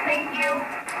 Thank you.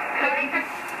 76.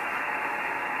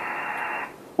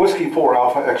 Whiskey 4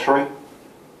 Alpha X-ray.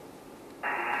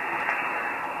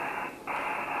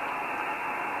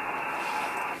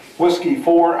 Whiskey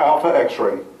 4 Alpha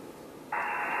X-ray.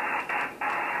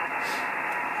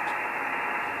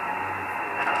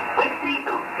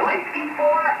 Whiskey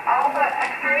 4 Alpha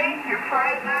X-ray. You're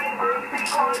 59 Grove City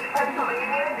College,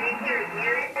 Pennsylvania. Name here is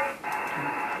Miriam.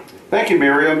 Thank you,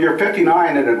 Miriam. You're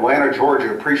 59 in Atlanta,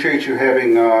 Georgia. Appreciate you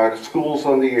having schools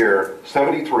on the air.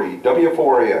 73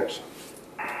 W4AX.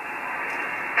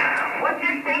 What's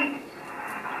your state?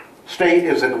 State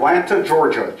is Atlanta,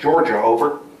 Georgia. Georgia,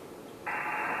 over.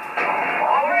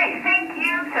 All right, thank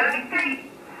you. 73.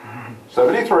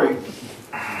 73.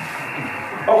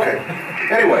 Okay.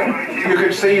 Anyway, you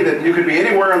could see that you could be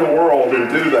anywhere in the world and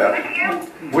do that.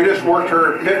 We just worked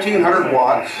her at 1,500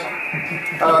 watts.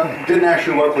 Didn't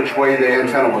actually look which way the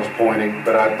antenna was pointing,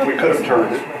 but we could have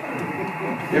turned it.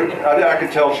 I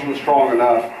could tell she was strong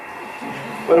enough.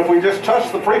 But if we just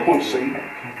touch the frequency,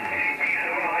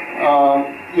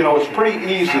 you know, it's pretty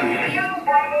easy.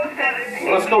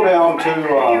 Let's go down to...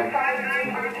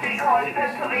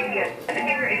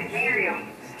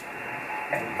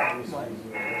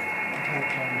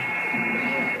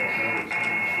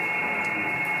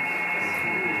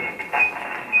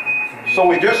 So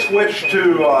we just switched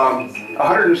to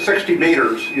 160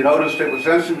 meters. You noticed it was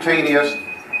instantaneous.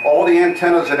 All the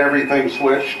antennas and everything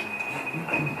switched.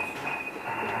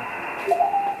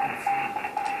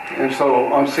 And so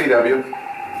on CW.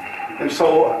 And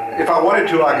so if I wanted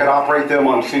to, I could operate them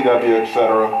on CW,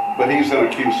 etc. But he's in a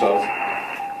QSO.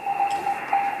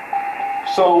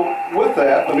 So with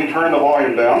that, let me turn the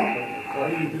volume down. How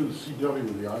do you do the CW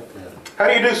with the iPad? How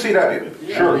do you do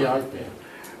CW? Sure. The iPad.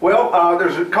 Well,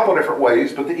 there's a couple different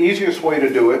ways, but the easiest way to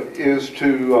do it is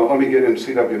to, let me get in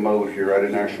CW mode here. I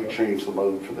didn't actually change the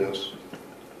mode for this.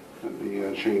 Let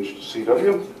me change to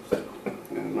CW.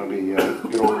 And let me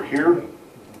get over here.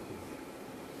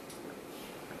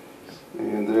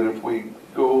 And then if we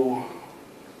go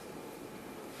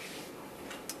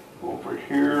over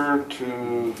here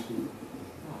to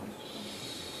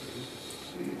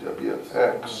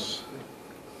CWX,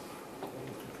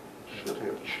 should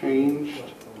have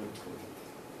changed.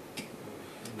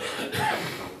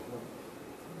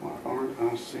 Why aren't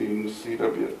I seeing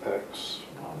CWX?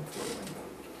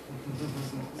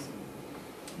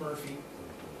 Murphy.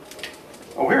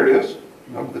 Oh, here it is,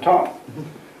 up at the top.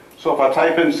 So if I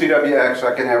type in CWX,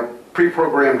 I can have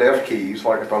pre-programmed F keys,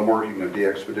 like if I'm working a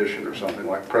DXpedition or something,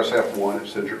 like press F1, it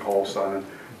sends your call sign.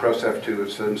 Press F2,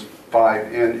 it sends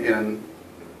 5NN,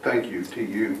 thank you,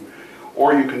 TU.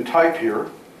 Or you can type here.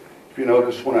 If you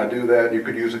notice when I do that, you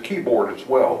could use a keyboard as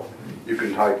well. You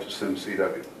can type to send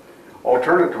CW.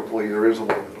 Alternatively, there is a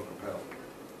way to look up help.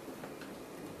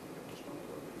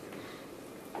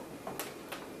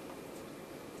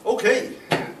 Okay,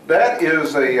 that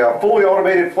is a fully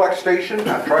automated flex station.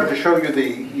 I tried to show you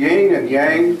the yin and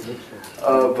yang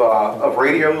of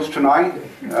radios tonight.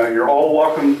 You're all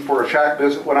welcome for a shack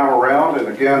visit when I'm around. And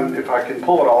again, if I can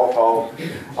pull it off,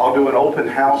 I'll do an open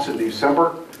house in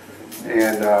December.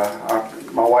 And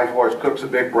my wife always cooks a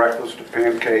big breakfast of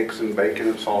pancakes and bacon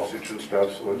and sausage and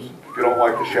stuff. So if you don't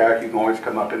like the shack, you can always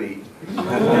come up and eat.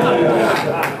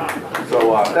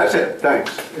 So that's it.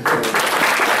 Thanks.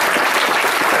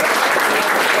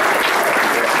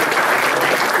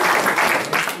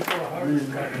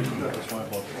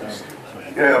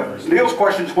 Yeah, Neil's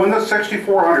question is, when the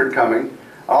 6400 coming?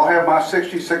 I'll have my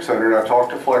 6600. I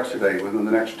talked to Flex today, within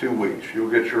the next 2 weeks. You'll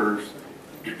get yours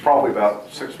probably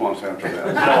about 6 months after that.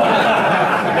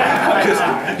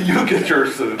 You'll get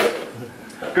yours soon.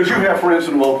 Because you have friends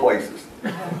in low places.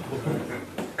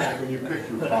 When you pick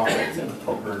your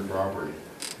current property,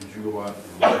 did you go out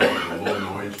and look at a low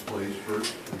noise place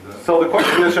first? So the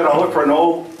question is, should I look for a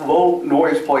low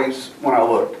noise place when I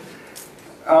look?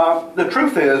 The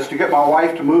truth is, to get my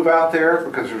wife to move out there,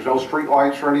 because there's no street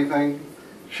lights or anything,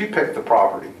 she picked the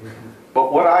property.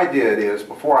 But what I did is,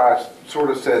 before I sort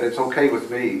of said it's okay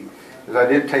with me, is I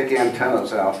did take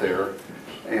antennas out there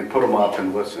and put them up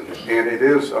and listen. And it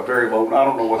is a very low, I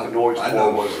don't know what the noise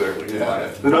floor was there. Yeah.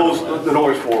 The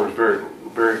noise floor is very,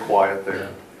 very quiet there.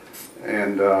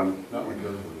 And,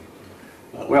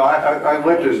 well, I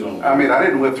lived in, I mean, I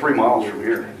didn't live 3 miles from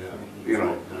here, you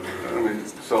know. I mean,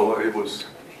 so it was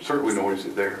certainly noisy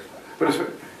there. But, it's,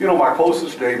 you know, my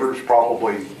closest neighbor's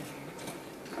probably,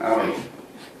 I don't know,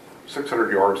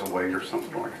 600 yards away or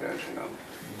something like that, you know.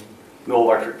 No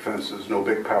electric fences, no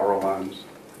big power lines.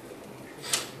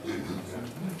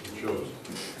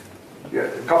 Yeah,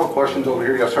 a couple of questions over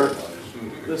here. Yes, sir?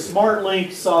 The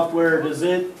SmartLink software, does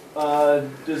it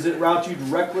route you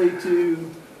directly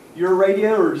to your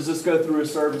radio, or does this go through a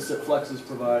service that Flex is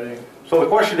providing? So the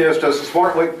question is, does the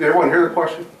SmartLink, did everyone hear the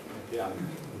question? Yeah.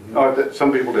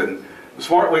 Some people didn't. The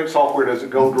SmartLink software, does it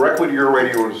go directly to your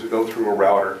radio or does it go through a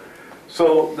router?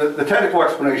 So the technical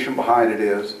explanation behind it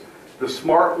is the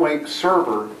SmartLink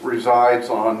server resides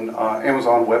on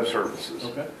Amazon Web Services.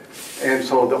 Okay. And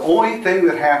so the only thing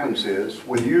that happens is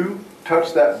when you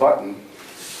touch that button,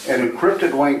 an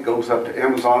encrypted link goes up to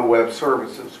Amazon Web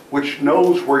Services, which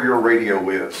knows where your radio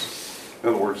is. In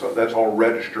other words, that's all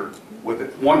registered with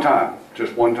it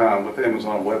just one time with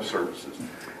Amazon Web Services.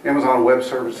 Amazon Web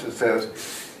Services says,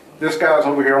 this guy's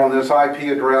over here on this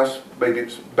IP address, maybe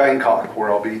it's Bangkok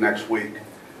where I'll be next week,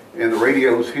 and the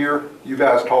radio's here, you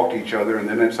guys talk to each other and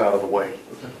then it's out of the way.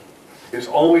 It's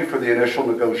only for the initial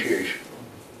negotiation,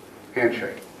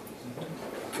 handshake.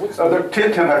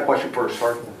 Tim had a question first,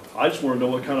 sorry. I just want to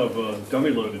know what kind of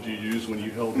dummy load did you use when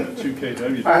you held that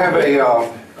 2kW? I have a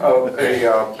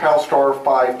Palstar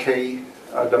 5K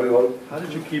dummy load. How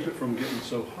did you keep it from getting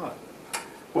so hot?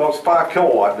 Well, it's 5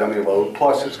 kilowatt dummy load,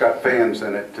 plus it's got fans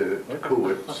in it to cool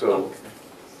it, so,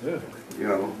 Yeah. you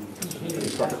know.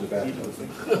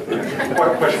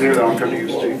 Quite a question here that I'm going to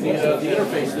use, Steve. The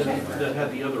interface that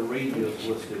had the other radios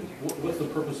listed, what's the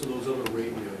purpose of those other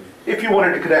radios? If you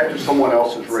wanted to connect to someone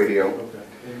else's radio. Okay.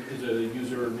 And is it a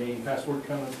username, password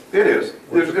kind of? It is.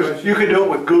 You can do it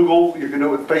with Google, you can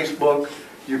do it with Facebook,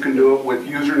 you can do it with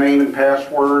username and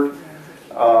password,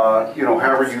 you know,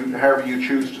 however you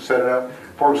choose to set it up.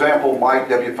 For example, Mike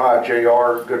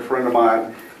W4AX, a good friend of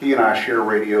mine, he and I share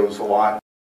radios a lot.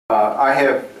 I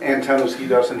have antennas he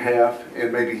doesn't have,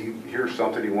 and maybe he hears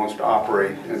something he wants to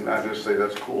operate, and I just say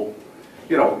that's cool.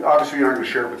 You know, obviously you're not going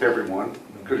to share it with everyone,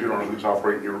 because you don't know who's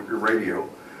operating your radio,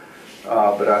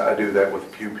 but I do that with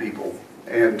a few people.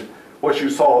 And what you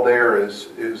saw there is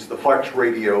the Flex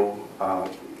radio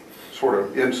sort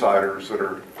of insiders that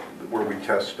are where we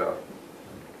test stuff.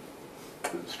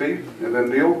 Steve, and then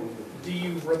Neil? Do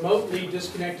you remotely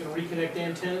disconnect and reconnect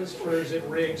antennas, or is it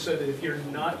rigged so that if you're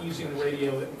not using the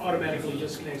radio, it automatically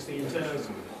disconnects the antennas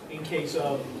in case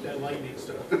of that lightning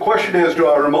stuff? The question is, do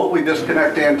I remotely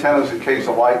disconnect antennas in case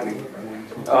of lightning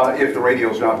if the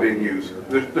radio is not being used?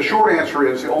 The short answer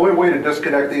is the only way to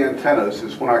disconnect the antennas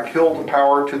is when I kill the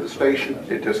power to the station,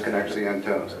 it disconnects the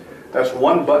antennas. That's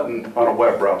one button on a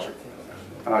web browser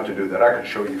to do that. I can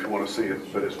show you if you want to see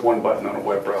it, but it's one button on a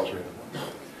web browser.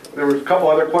 There was a couple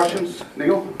other questions.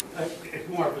 Neil? It's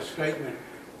more of a statement.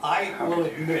 I will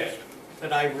admit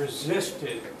that I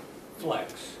resisted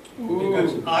Flex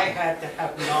because I had to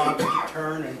have knobs to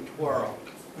turn and twirl.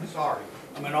 Sorry,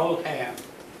 I'm an old hand.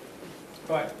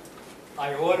 But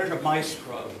I ordered a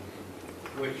Maestro,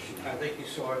 which I think you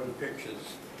saw in the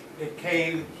pictures. It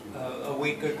came a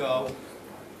week ago.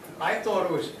 I thought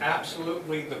it was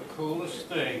absolutely the coolest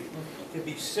thing to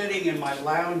be sitting in my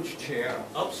lounge chair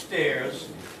upstairs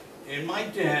in my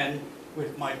den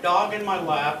with my dog in my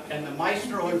lap and the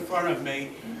Maestro in front of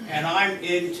me, and I'm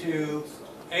into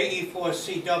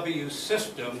AE4CW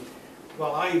system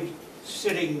while I'm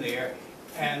sitting there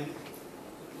and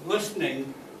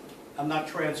listening. I'm not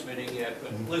transmitting yet,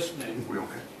 but listening.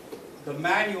 The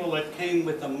manual that came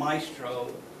with the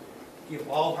Maestro, you've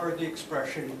all heard the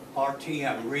expression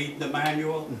RTM, read the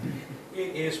manual.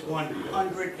 It is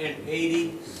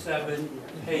 187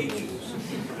 pages.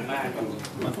 Manual.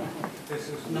 This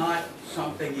is not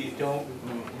something you don't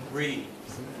read.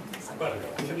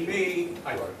 But to me,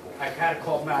 I had to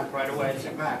call Mac right away and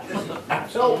say, Mac, this is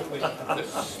absolutely the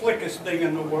slickest thing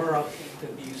in the world to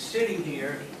be sitting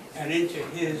here and into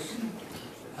his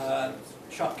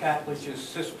Chuck Catlich's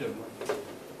system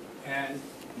and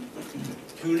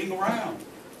tuning around,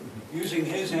 using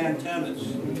his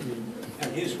antennas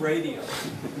and his radio.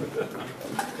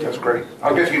 That's great.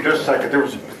 I'll get you just a second. There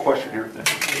was a question here.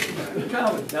 Kind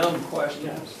of a dumb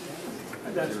question.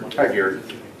 Hi, Gary.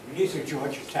 He's a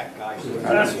Georgia Tech guy.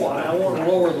 That's why I want to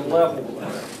lower the level.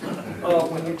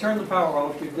 When you turn the power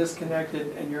off, you're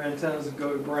disconnected and your antennas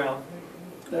go to ground.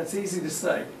 That's easy to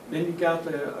say. Then you've got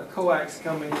a coax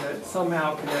coming that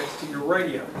somehow connects to your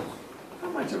radio. How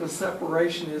much of a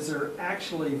separation is there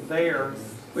actually there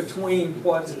between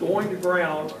what's going to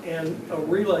ground and a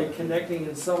relay connecting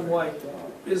in some way?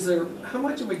 How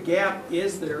much of a gap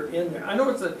is there in there? I know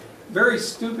it's a very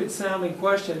stupid sounding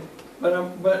question, but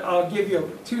I'll give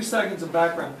you 2 seconds of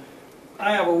background.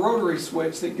 I have a rotary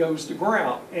switch that goes to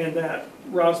ground, and that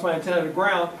routes my antenna to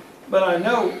ground, but I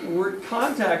know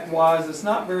contact-wise, it's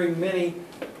not very many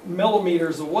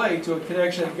millimeters away to a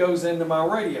connection that goes into my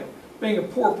radio. Being a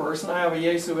poor person, I have a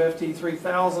Yaesu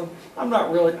FT3000. I'm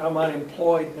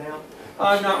unemployed now.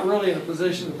 I'm not really in a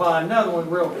position to buy another one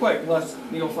real quick unless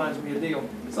Neil finds me a deal.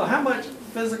 So how much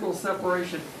physical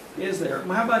separation is there?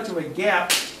 How much of a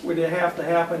gap would it have to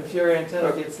happen if your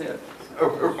antenna gets hit?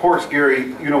 Of course,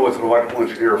 Gary, you know as an electrical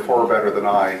engineer far better than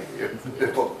I, if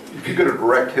you get a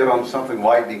direct hit on something,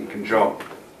 lightning can jump,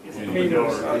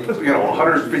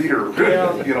 100 feet or,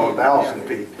 1,000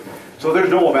 feet. So there's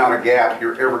no amount of gap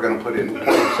you're ever going to put in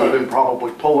place other than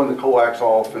probably pulling the coax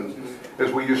off, and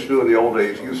as we used to do in the old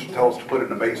days, you used to tell us to put it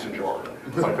in a mason jar.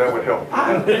 Like that would help.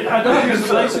 I don't use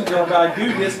a mason jar, but I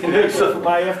do disconnect it from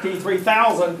my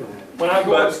FT3000 when I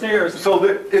go upstairs. So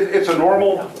it's a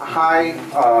normal high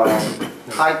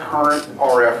current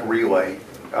RF relay,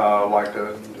 like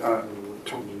the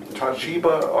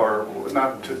Toshiba, or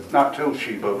not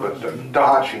Toshiba, but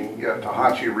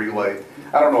Tahachi relay.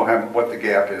 I don't know what the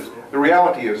gap is. The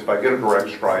reality is, if I get a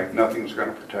direct strike, nothing's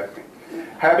going to protect me.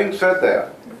 Having said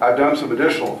that, I've done some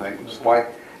additional things,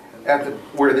 like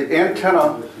where the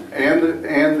antenna and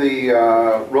the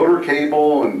rotor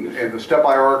cable and the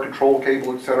step-IR control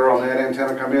cable, etc., on that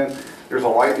antenna come in, there's a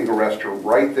lightning arrestor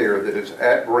right there that is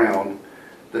at ground.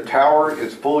 The tower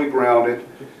is fully grounded,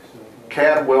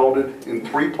 CAD welded in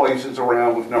 3 places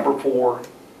around with number 4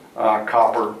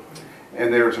 copper.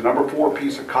 And there's a number 4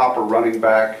 piece of copper running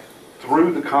back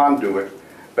through the conduit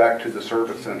back to the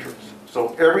service entrance.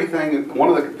 So everything, one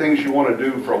of the things you want to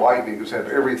do for lightning is have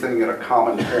everything at a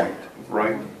common point,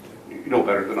 right? You know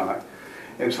better than I.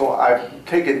 And so I've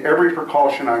taken every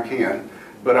precaution I can,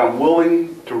 but I'm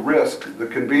willing to risk the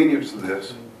convenience of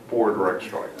this for a direct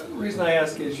strike. The reason I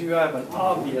ask is you have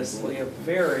obviously a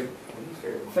very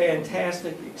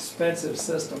fantastic, expensive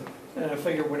system. And I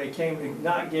figured when it came to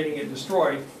not getting it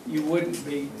destroyed, you wouldn't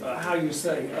be,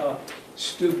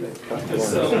 stupid.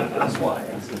 So that's why I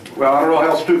asked. Well, I don't know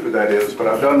how stupid that is, but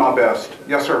I've done my best.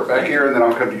 Yes, sir. Back here, and then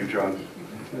I'll come to you, John.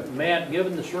 Matt,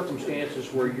 given the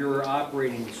circumstances where you're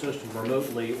operating the system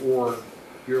remotely or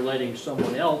you're letting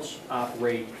someone else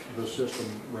operate the system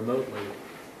remotely,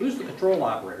 who's the control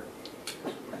operator?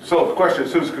 So the question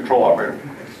is, who's the control operator?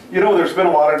 You know, there's been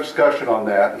a lot of discussion on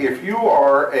that. If you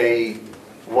are a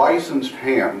licensed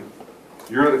ham,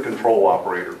 you're the control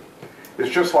operator. It's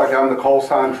just like I'm the call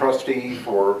sign trustee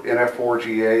for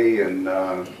NF4GA and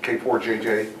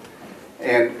K4JJ,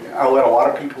 and I let a lot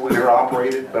of people in here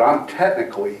operate it, but I'm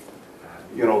technically,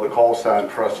 the call sign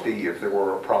trustee if there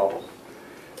were a problem.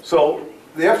 So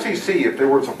the FCC, if there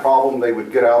was a problem, they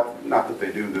would get out, not that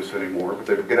they do this anymore, but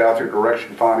they would get out their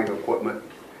direction finding equipment,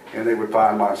 and they would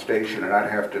find my station, and I'd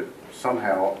have to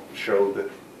somehow show that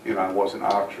I wasn't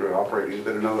actually operating,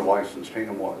 that another licensed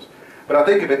ham was. But I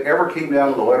think if it ever came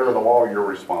down to the letter of the law, you're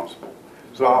responsible.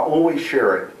 So I only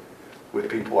share it with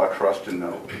people I trust and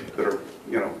know that are,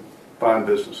 fine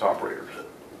business operators.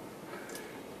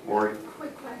 Lori?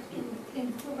 Quick question.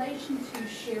 In relation to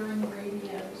sharing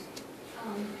radios,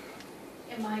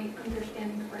 am I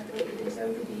understanding correctly, it is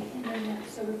over the internet,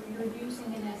 so if you're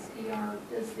using an SDR,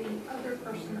 does the other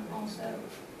person also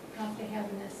have to have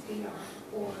an SDR,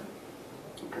 or?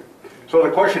 Okay. So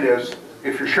the question is,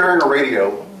 if you're sharing a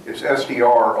radio, it's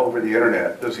SDR over the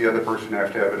internet, does the other person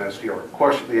have to have an SDR?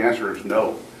 The answer is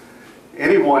no.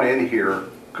 Anyone in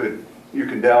here you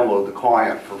can download the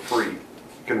client for free.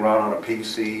 You can run on a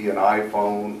PC, an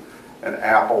iPhone, an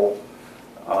Apple,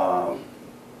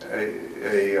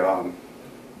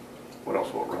 What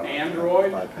else will it run?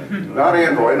 Android? Not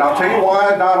Android, and I'll tell you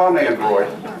why not on Android.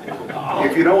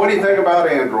 If you know anything about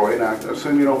Android, and I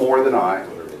assume you know more than I,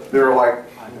 there are like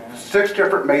 6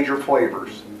 different major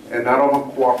flavors, and none of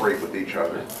them cooperate with each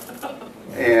other.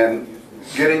 And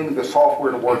getting the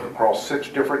software to work across 6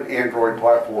 different Android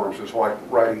platforms is like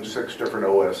writing 6 different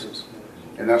OSs.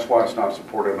 And that's why it's not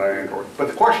supported on Android. But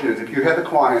the question is, if you had the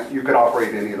client, you could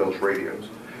operate any of those radios.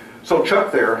 So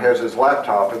Chuck there has his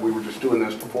laptop, and we were just doing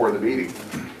this before the meeting.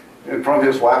 And from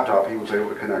his laptop, he was able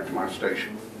to connect to my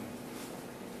station.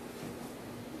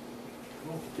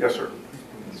 Yes, sir.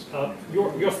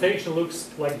 Your station looks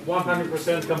like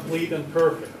 100% complete and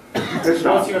perfect. It's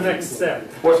not. What's your next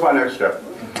step? What's my next step?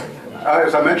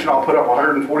 As I mentioned, I'll put up a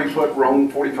 140-foot Roam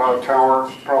 45 tower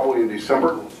probably in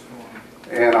December.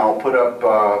 And I'll put up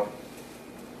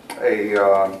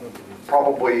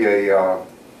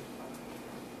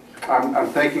I'm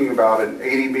thinking about an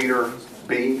 80-meter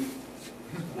beam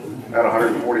at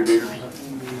 140 meters.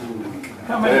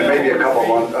 And then maybe a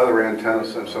couple of other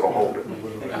antennas since it'll hold it.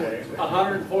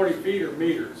 140 feet or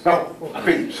meters? No,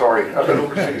 feet, sorry. I've been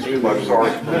overseas too much, sorry.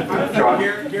 John?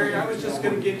 Gary, I was just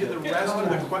going to give you the rest of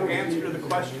the answer to the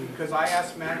question, because I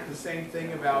asked Mac the same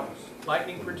thing about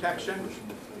lightning protection,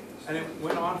 and it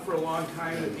went on for a long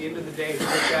time, and at the end of the day, he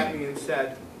looked at me and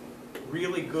said,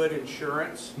 really good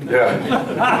insurance. Yeah.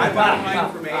 I bought mine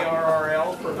from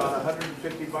ARRL for about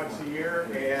 $150 a year,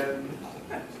 and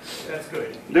that's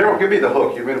good. Daryl, give me the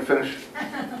hook. You ready to finish?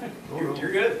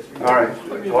 You're good. All right. A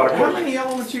lot of How questions. many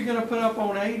elements are you gonna put up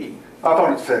on 80? I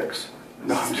thought it's 6.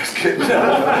 No, I'm just kidding. Wait, can I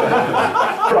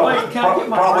get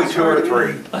my Probably heart 2 or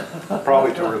started? 3.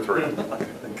 Probably 2 or 3.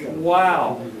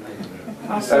 Wow.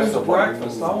 How That's soon's the plan.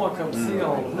 breakfast? I wanna come see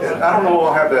all of this. I don't know.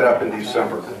 I'll have that up in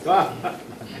December.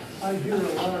 I hear a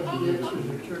lot of the extras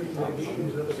are turning their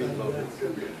beams upside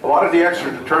down. A lot of the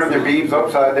extras are turning their beams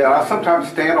upside down. I sometimes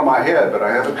stand on my head, but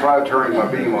I haven't tried turning my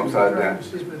beam upside down.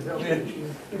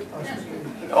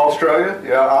 Australia?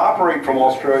 Yeah, I operate from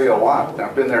Australia a lot.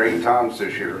 I've been there 8 times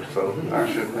this year, so I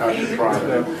should try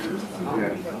that.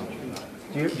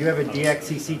 Yeah. Do you have a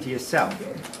DXCC to yourself?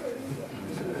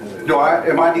 Do I?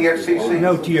 Am I DXCC?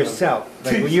 No, to yourself.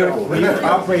 Like when you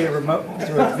operate a remote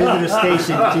to a visitor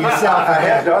station to yourself. I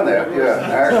have done that. Yeah,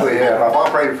 I actually have. I've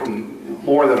operated from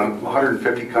more than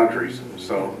 150 countries.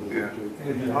 So yeah.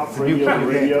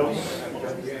 Radios?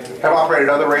 Have operated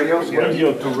other radios? Yes.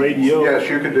 Radio to radio? Yes,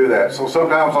 you can do that. So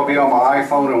sometimes I'll be on my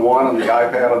iPhone on one, on the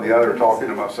iPad on the other, talking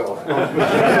to myself. It's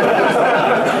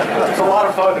a lot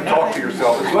of fun to talk to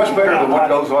yourself. It's much better than what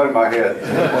goes on in my head.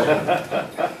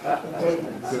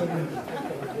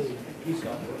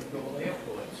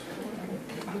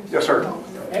 Yes, sir.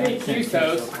 Any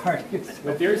QSOs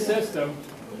with your system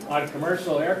on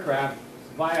commercial aircraft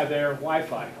via their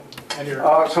Wi-Fi? And your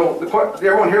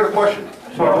Everyone hear the question?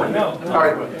 No. All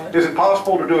right. Is it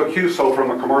possible to do a QSO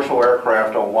from a commercial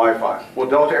aircraft on Wi-Fi? Well,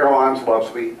 Delta Airlines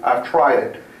loves me. I've tried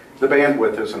it. The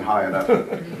bandwidth isn't high enough.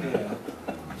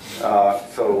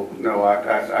 So no,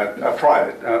 I've tried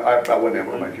it. I wasn't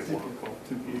able to make it work.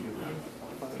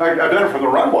 I've done it from the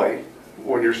runway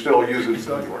when you're still using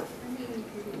cellular.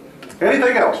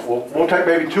 Anything else? We'll take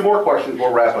maybe 2 more questions.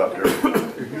 We'll wrap up here.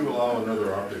 If you allow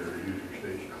another operator to use your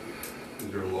station, is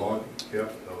there a log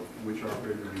kept of which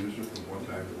operator used it from one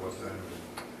time to what time?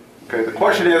 Okay, the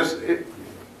question is,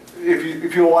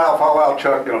 if you allow, if I allow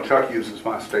Chuck, Chuck uses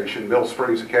my station. Mill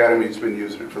Springs Academy's been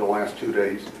using it for the last 2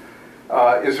 days.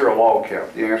 Is there a log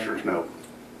kept? The answer is no.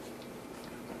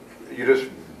 You just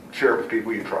share it with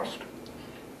people you trust.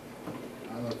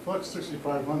 On the Flex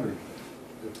 6500,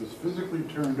 if it's physically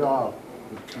turned off,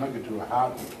 but connected to a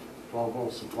hot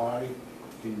 12-volt supply,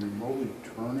 can you remotely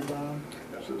turn it on?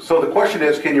 So the question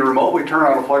is, can you remotely turn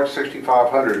on a Flex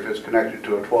 6500 if it's connected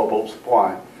to a 12-volt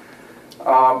supply?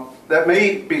 That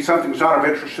may be something that's not of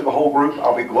interest to the whole group.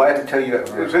 I'll be glad to tell you that.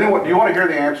 Is anyone, do you want to hear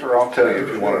the answer? I'll tell you if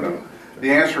you want to know.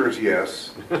 The answer is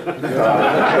yes.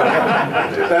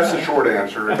 That's the short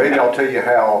answer. Maybe I'll tell you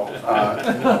how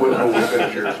when we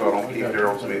finish here so I don't keep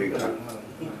Daryl's meeting time.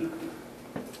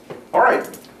 All right.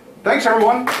 Thanks,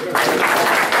 everyone.